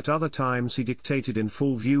 while at other times he dictated in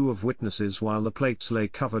full view of witnesses while the plates lay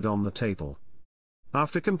covered on the table.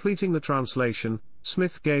 After completing the translation,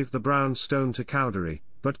 Smith gave the brown stone to Cowdery,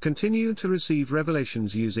 but continued to receive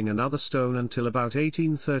revelations using another stone until about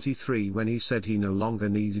 1833 when he said he no longer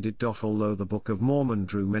needed it. Although the Book of Mormon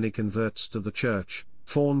drew many converts to the church,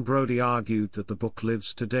 Fawn Brodie argued that the book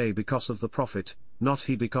lives today because of the prophet, not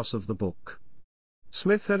he because of the book.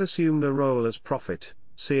 Smith had assumed a role as prophet,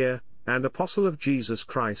 seer, and apostle of Jesus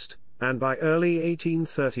Christ, and by early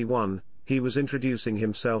 1831, he was introducing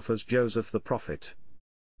himself as Joseph the prophet.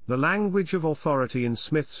 The language of authority in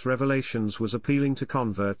Smith's revelations was appealing to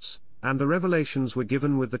converts, and the revelations were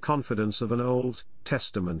given with the confidence of an Old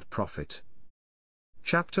Testament prophet.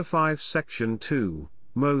 Chapter 5 Section 2,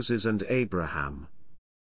 Moses and Abraham.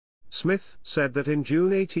 Smith said that in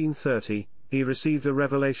June 1830, he received a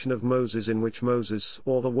revelation of Moses in which Moses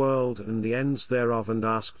saw the world and the ends thereof and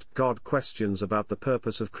asked God questions about the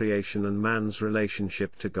purpose of creation and man's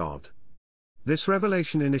relationship to God. This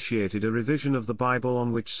revelation initiated a revision of the Bible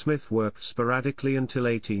on which Smith worked sporadically until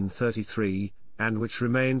 1833, and which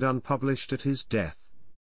remained unpublished at his death.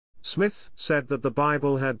 Smith said that the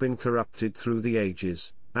Bible had been corrupted through the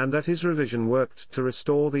ages, and that his revision worked to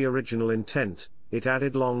restore the original intent. It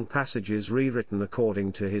added long passages rewritten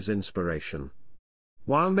according to his inspiration.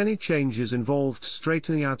 While many changes involved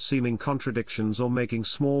straightening out seeming contradictions or making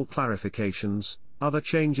small clarifications, other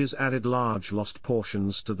changes added large lost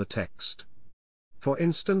portions to the text. For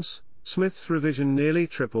instance, Smith's revision nearly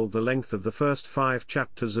tripled the length of the first 5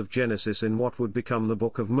 chapters of Genesis in what would become the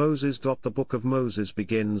Book of Moses. The Book of Moses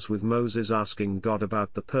begins with Moses asking God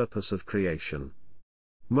about the purpose of creation.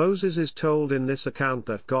 Moses is told in this account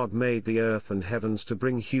that God made the earth and heavens to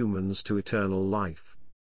bring humans to eternal life.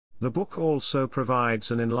 The book also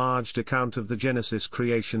provides an enlarged account of the Genesis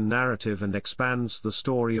creation narrative and expands the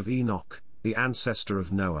story of Enoch, the ancestor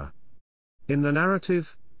of Noah. In the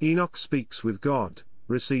narrative, Enoch speaks with God,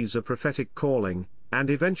 receives a prophetic calling, and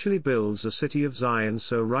eventually builds a city of Zion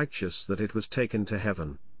so righteous that it was taken to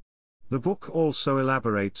heaven. The book also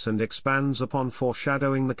elaborates and expands upon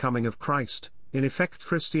foreshadowing the coming of Christ, in effect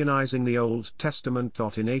Christianizing the Old Testament. In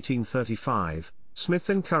 1835, Smith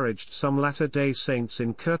encouraged some Latter-day Saints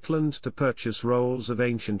in Kirtland to purchase rolls of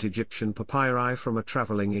ancient Egyptian papyri from a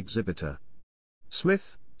traveling exhibitor.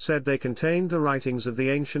 Smith said they contained the writings of the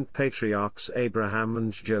ancient patriarchs Abraham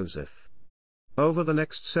and Joseph. Over the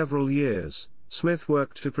next several years, Smith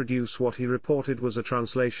worked to produce what he reported was a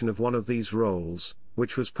translation of one of these rolls,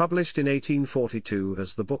 which was published in 1842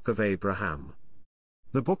 as the Book of Abraham.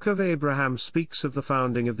 The Book of Abraham speaks of the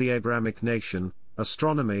founding of the Abrahamic nation,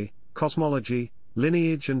 astronomy, cosmology,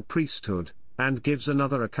 lineage and priesthood, and gives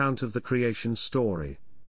another account of the creation story.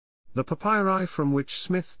 The papyri from which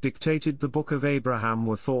Smith dictated the Book of Abraham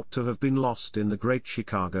were thought to have been lost in the Great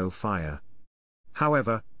Chicago Fire.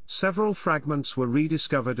 However, several fragments were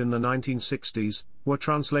rediscovered in the 1960s, were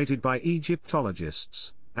translated by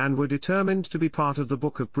Egyptologists, and were determined to be part of the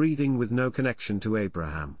Book of Breathing with no connection to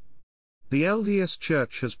Abraham. The LDS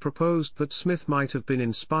Church has proposed that Smith might have been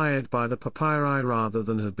inspired by the papyri rather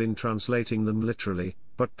than have been translating them literally,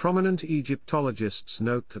 but prominent Egyptologists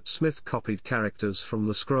note that Smith copied characters from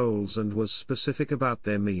the scrolls and was specific about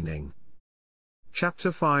their meaning.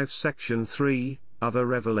 Chapter 5 Section 3, Other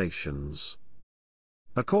Revelations.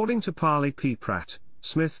 According to Parley P. Pratt,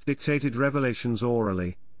 Smith dictated revelations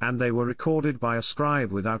orally, and they were recorded by a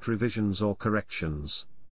scribe without revisions or corrections.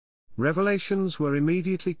 Revelations were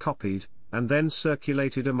immediately copied, and then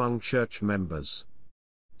circulated among church members.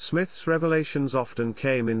 Smith's revelations often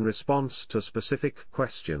came in response to specific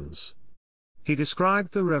questions. He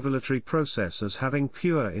described the revelatory process as having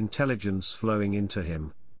pure intelligence flowing into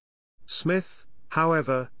him. Smith,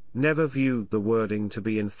 however, never viewed the wording to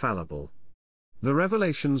be infallible. The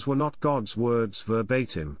revelations were not God's words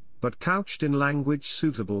verbatim, but couched in language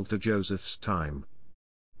suitable to Joseph's time.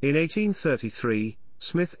 In 1833,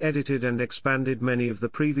 Smith edited and expanded many of the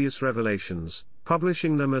previous revelations,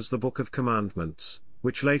 publishing them as the Book of Commandments,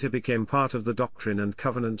 which later became part of the Doctrine and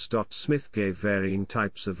Covenants. Smith gave varying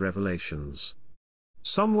types of revelations.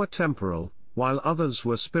 Some were temporal, while others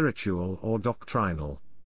were spiritual or doctrinal.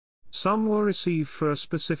 Some were received for a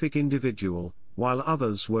specific individual, while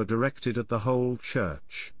others were directed at the whole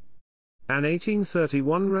church. An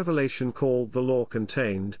 1831 revelation called the Law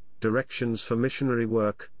contained directions for missionary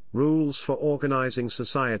work, rules for organizing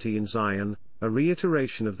society in Zion, a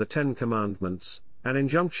reiteration of the Ten Commandments, an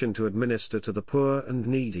injunction to administer to the poor and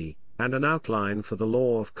needy, and an outline for the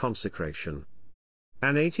law of consecration.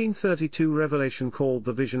 An 1832 revelation called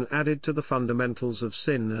the Vision added to the fundamentals of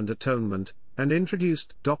sin and atonement, and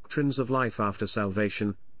introduced doctrines of life after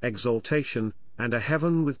salvation, exaltation, and a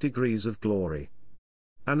heaven with degrees of glory.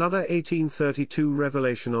 Another 1832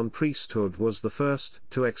 revelation on priesthood was the first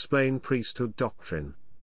to explain priesthood doctrine.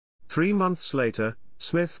 3 months later,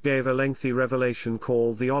 Smith gave a lengthy revelation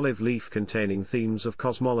called the Olive Leaf containing themes of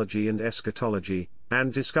cosmology and eschatology,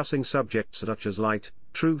 and discussing subjects such as light,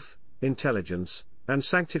 truth, intelligence, and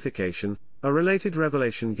sanctification. A related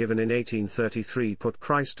revelation given in 1833 put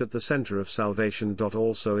Christ at the center of salvation.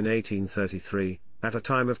 Also in 1833, at a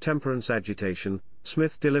time of temperance agitation,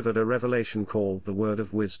 Smith delivered a revelation called the Word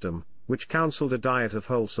of Wisdom, which counseled a diet of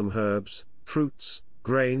wholesome herbs, fruits,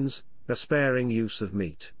 grains, a sparing use of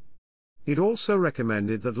meat. It also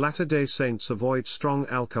recommended that Latter-day Saints avoid strong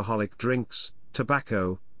alcoholic drinks,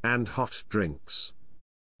 tobacco, and hot drinks.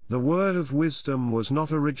 The Word of Wisdom was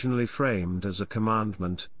not originally framed as a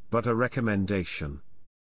commandment, but a recommendation.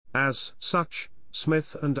 As such,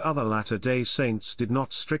 Smith and other Latter-day Saints did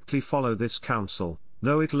not strictly follow this counsel,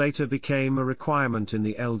 though it later became a requirement in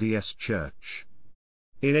the LDS Church.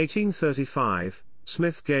 In 1835,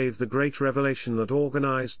 Smith gave the great revelation that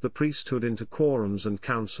organized the priesthood into quorums and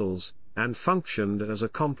councils, and functioned as a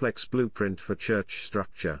complex blueprint for church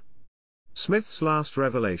structure. Smith's last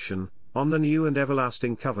revelation, on the New and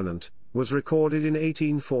Everlasting Covenant, was recorded in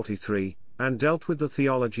 1843, and dealt with the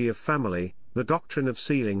theology of family, the doctrine of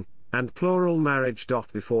sealing, and plural marriage.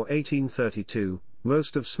 Before 1832,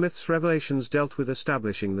 most of Smith's revelations dealt with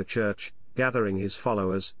establishing the church, gathering his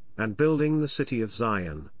followers, and building the city of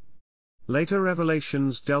Zion. Later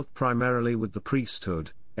revelations dealt primarily with the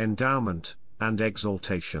priesthood, endowment, and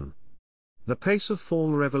exaltation. The pace of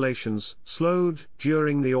formal revelations slowed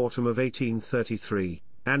during the autumn of 1833,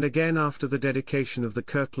 and again after the dedication of the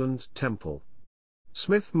Kirtland Temple.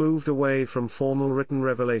 Smith moved away from formal written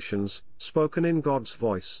revelations, spoken in God's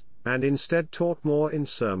voice, and instead taught more in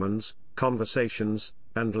sermons, conversations,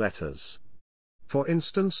 and letters. For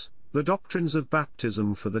instance, the doctrines of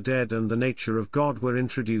baptism for the dead and the nature of God were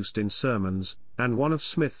introduced in sermons, and one of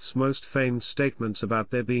Smith's most famed statements about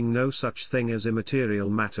there being no such thing as immaterial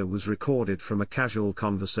matter was recorded from a casual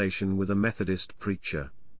conversation with a Methodist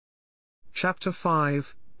preacher. Chapter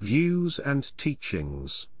 5, Views and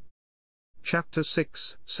Teachings. Chapter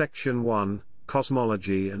 6, Section 1,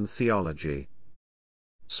 Cosmology and Theology.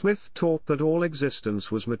 Smith taught that all existence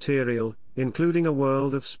was material, including a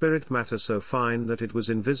world of spirit matter so fine that it was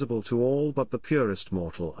invisible to all but the purest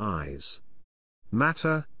mortal eyes.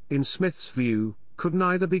 Matter, in Smith's view, could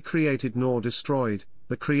neither be created nor destroyed.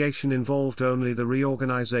 The creation involved only the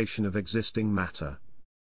reorganization of existing matter.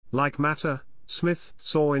 Like matter, Smith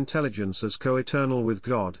saw intelligence as co-eternal with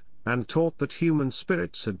God, and taught that human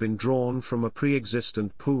spirits had been drawn from a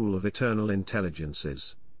pre-existent pool of eternal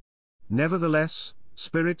intelligences. Nevertheless,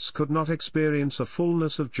 spirits could not experience a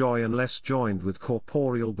fullness of joy unless joined with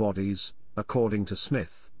corporeal bodies, according to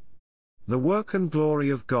Smith. The work and glory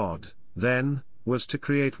of God, then, was to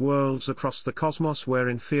create worlds across the cosmos where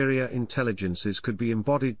inferior intelligences could be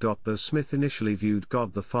embodied. Though Smith initially viewed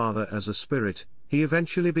God the Father as a spirit, he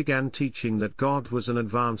eventually began teaching that God was an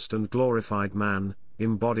advanced and glorified man,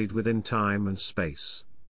 embodied within time and space.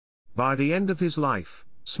 By the end of his life,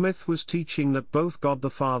 Smith was teaching that both God the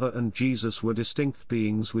Father and Jesus were distinct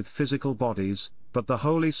beings with physical bodies, but the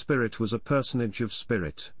Holy Spirit was a personage of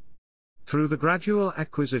spirit. Through the gradual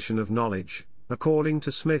acquisition of knowledge, according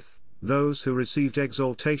to Smith, those who received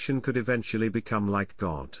exaltation could eventually become like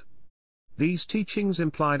God. These teachings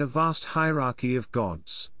implied a vast hierarchy of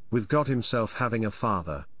gods, with God himself having a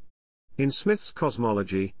father. In Smith's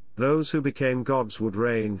cosmology, those who became gods would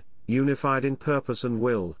reign, unified in purpose and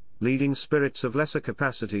will, leading spirits of lesser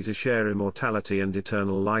capacity to share immortality and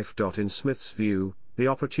eternal life. In Smith's view, the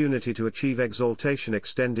opportunity to achieve exaltation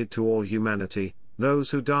extended to all humanity.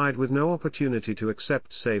 Those who died with no opportunity to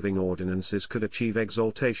accept saving ordinances could achieve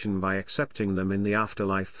exaltation by accepting them in the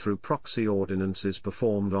afterlife through proxy ordinances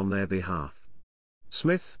performed on their behalf.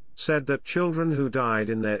 Smith said that children who died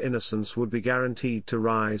in their innocence would be guaranteed to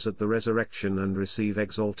rise at the resurrection and receive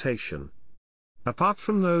exaltation. Apart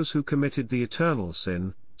from those who committed the eternal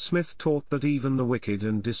sin, Smith taught that even the wicked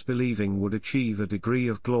and disbelieving would achieve a degree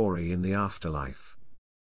of glory in the afterlife.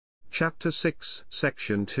 Chapter 6,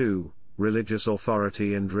 Section 2, Religious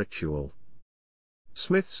Authority and Ritual.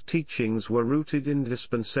 Smith's teachings were rooted in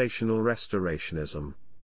dispensational restorationism.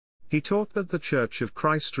 He taught that the Church of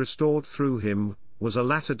Christ restored through him was a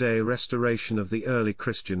latter-day restoration of the early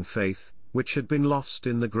Christian faith, which had been lost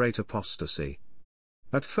in the Great Apostasy.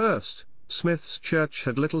 At first, Smith's church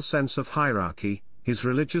had little sense of hierarchy. His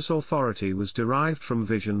religious authority was derived from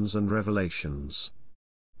visions and revelations.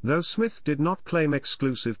 Though Smith did not claim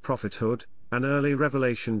exclusive prophethood, an early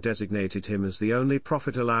revelation designated him as the only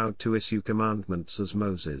prophet allowed to issue commandments as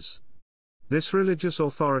Moses. This religious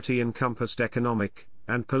authority encompassed economic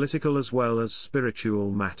and political as well as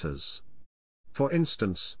spiritual matters. For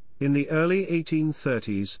instance, in the early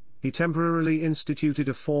 1830s, he temporarily instituted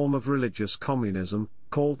a form of religious communism,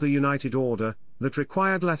 called the United Order, that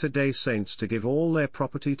required Latter-day Saints to give all their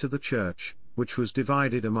property to the Church, which was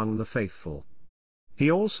divided among the faithful. He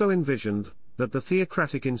also envisioned that the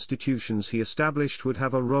theocratic institutions he established would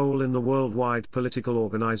have a role in the worldwide political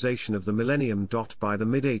organization of the millennium. By the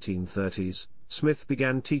mid-1830s, Smith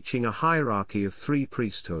began teaching a hierarchy of three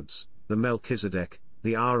priesthoods, the Melchizedek,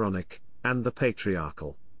 the Aaronic, and the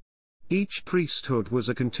Patriarchal. Each priesthood was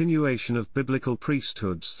a continuation of biblical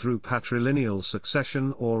priesthoods through patrilineal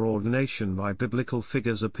succession or ordination by biblical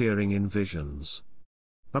figures appearing in visions.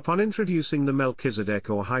 Upon introducing the Melchizedek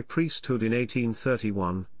or high priesthood in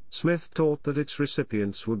 1831, Smith taught that its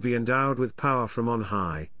recipients would be endowed with power from on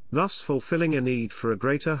high, thus fulfilling a need for a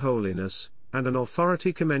greater holiness, and an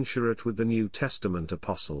authority commensurate with the New Testament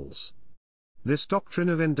apostles. This doctrine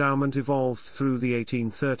of endowment evolved through the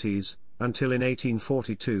 1830s, until in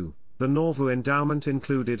 1842, the Nauvoo endowment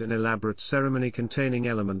included an elaborate ceremony containing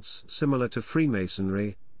elements similar to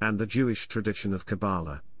Freemasonry, and the Jewish tradition of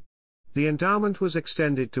Kabbalah. The endowment was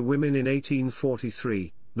extended to women in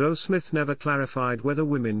 1843, though Smith never clarified whether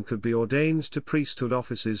women could be ordained to priesthood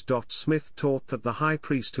offices. Smith taught that the high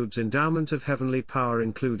priesthood's endowment of heavenly power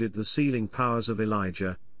included the sealing powers of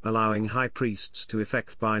Elijah, allowing high priests to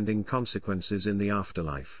effect binding consequences in the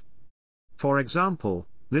afterlife. For example,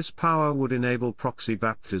 this power would enable proxy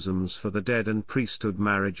baptisms for the dead and priesthood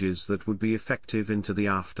marriages that would be effective into the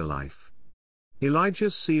afterlife.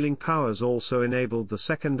 Elijah's sealing powers also enabled the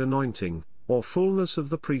second anointing, or fullness of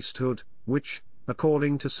the priesthood, which,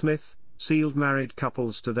 according to Smith, sealed married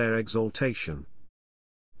couples to their exaltation.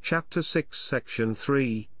 Chapter 6 Section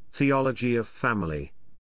 3, Theology of Family.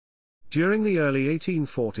 During the early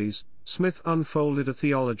 1840s, Smith unfolded a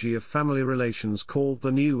theology of family relations called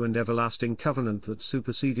the New and Everlasting Covenant that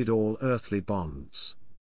superseded all earthly bonds.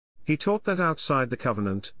 He taught that outside the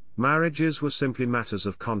covenant, marriages were simply matters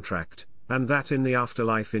of contract, and that in the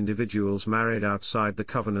afterlife individuals married outside the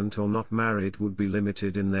covenant or not married would be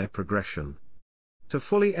limited in their progression. To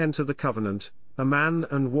fully enter the covenant, a man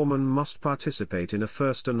and woman must participate in a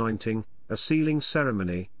first anointing, a sealing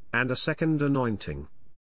ceremony, and a second anointing.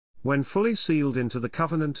 When fully sealed into the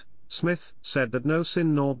covenant, Smith said that no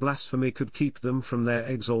sin nor blasphemy could keep them from their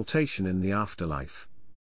exaltation in the afterlife.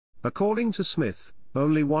 According to Smith,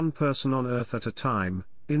 only one person on earth at a time,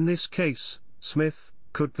 in this case, Smith,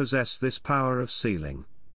 could possess this power of sealing.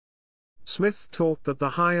 Smith taught that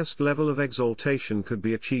the highest level of exaltation could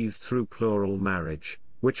be achieved through plural marriage,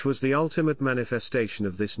 which was the ultimate manifestation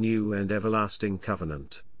of this new and everlasting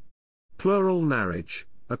covenant. Plural marriage,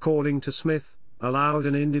 according to Smith, allowed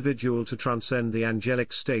an individual to transcend the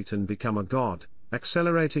angelic state and become a god,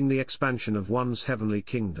 accelerating the expansion of one's heavenly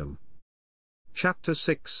kingdom. Chapter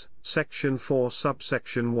 6, Section 4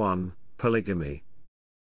 Subsection 1, Polygamy.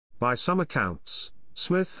 By some accounts,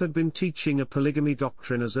 Smith had been teaching a polygamy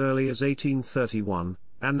doctrine as early as 1831,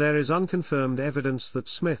 and there is unconfirmed evidence that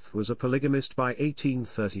Smith was a polygamist by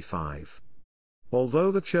 1835.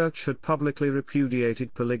 Although the Church had publicly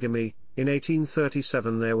repudiated polygamy, in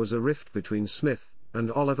 1837 there was a rift between Smith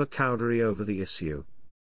and Oliver Cowdery over the issue.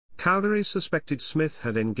 Cowdery suspected Smith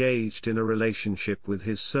had engaged in a relationship with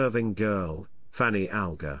his serving girl, Fanny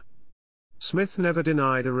Alger. Smith never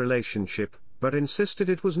denied a relationship, but insisted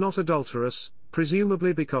it was not adulterous,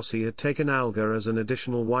 presumably because he had taken Alger as an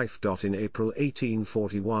additional wife. In April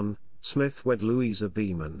 1841, Smith wed Louisa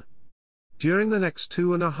Beeman. During the next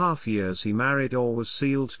 2.5 years he married or was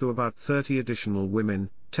sealed to about 30 additional women,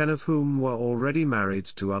 10 of whom were already married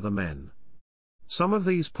to other men. Some of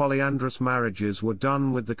these polyandrous marriages were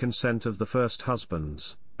done with the consent of the first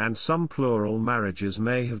husbands, and some plural marriages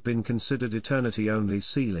may have been considered eternity-only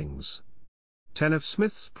sealings. 10 of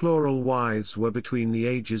Smith's plural wives were between the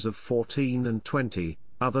ages of 14 and 20,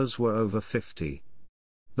 others were over 50.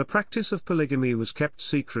 The practice of polygamy was kept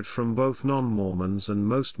secret from both non-Mormons and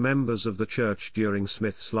most members of the Church during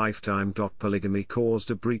Smith's lifetime. Polygamy caused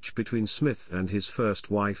a breach between Smith and his first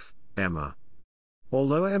wife, Emma.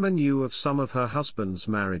 Although Emma knew of some of her husband's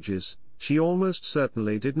marriages, she almost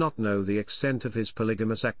certainly did not know the extent of his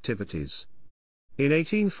polygamous activities. In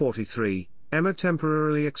 1843, Emma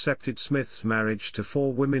temporarily accepted Smith's marriage to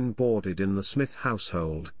 4 women boarded in the Smith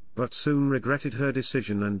household, but soon regretted her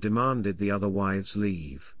decision and demanded the other wives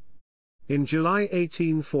leave. In July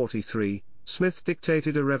 1843, Smith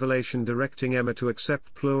dictated a revelation directing Emma to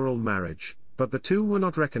accept plural marriage, but the two were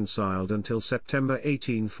not reconciled until September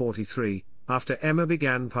 1843, after Emma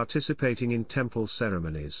began participating in temple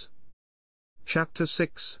ceremonies. Chapter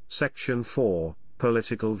 6, Section 4,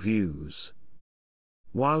 Political Views.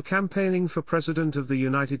 While campaigning for President of the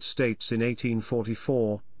United States in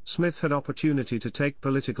 1844, Smith had opportunity to take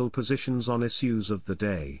political positions on issues of the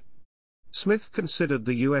day. Smith considered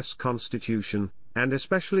the U.S. Constitution, and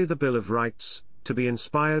especially the Bill of Rights, to be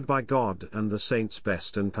inspired by God and the saints'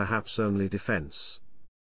 best and perhaps only defense.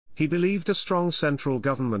 He believed a strong central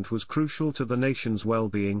government was crucial to the nation's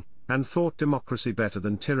well-being, and thought democracy better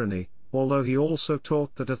than tyranny, although he also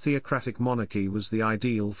taught that a theocratic monarchy was the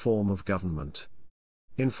ideal form of government.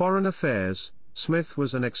 In foreign affairs, Smith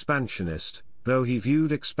was an expansionist, though he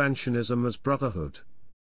viewed expansionism as brotherhood.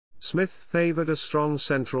 Smith favored a strong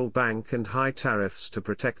central bank and high tariffs to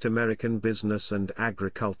protect American business and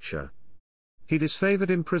agriculture. He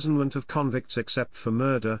disfavored imprisonment of convicts except for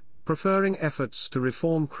murder, preferring efforts to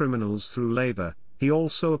reform criminals through labor. He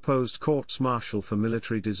also opposed courts-martial for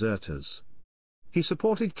military deserters. He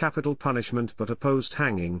supported capital punishment but opposed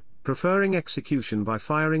hanging, preferring execution by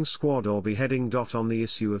firing squad or beheading. On the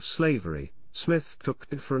issue of slavery, Smith took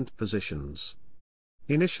different positions.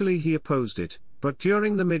 Initially he opposed it, but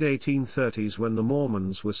during the mid-1830s when the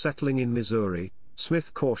Mormons were settling in Missouri,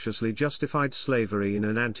 Smith cautiously justified slavery in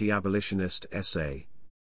an anti-abolitionist essay.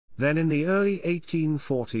 Then in the early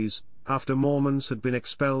 1840s, after Mormons had been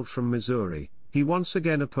expelled from Missouri, he once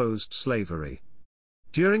again opposed slavery.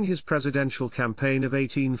 During his presidential campaign of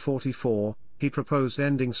 1844, he proposed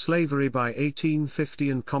ending slavery by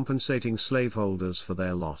 1850 and compensating slaveholders for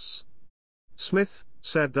their loss. Smith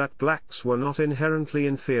said that blacks were not inherently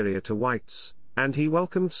inferior to whites, and he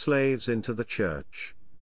welcomed slaves into the church.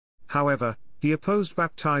 However, he opposed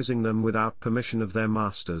baptizing them without permission of their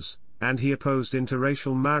masters, and he opposed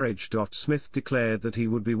interracial marriage. Smith declared that he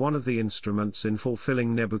would be one of the instruments in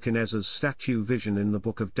fulfilling Nebuchadnezzar's statue vision in the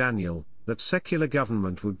Book of Daniel, that secular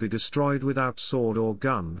government would be destroyed without sword or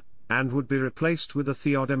gun, and would be replaced with a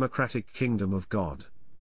theodemocratic kingdom of God.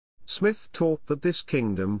 Smith taught that this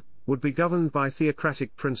kingdom would be governed by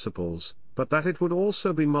theocratic principles, but that it would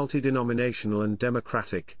also be multi-denominational and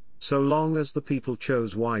democratic, so long as the people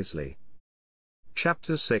chose wisely.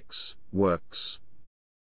 Chapter 6, Works.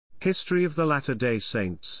 History of the Latter-day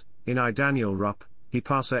Saints, in I. Daniel Rupp,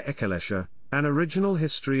 Hipasa Ekelesha, an original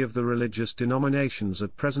history of the religious denominations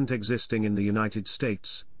at present existing in the United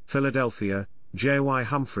States, Philadelphia, J. Y.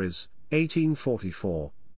 Humphreys,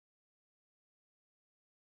 1844.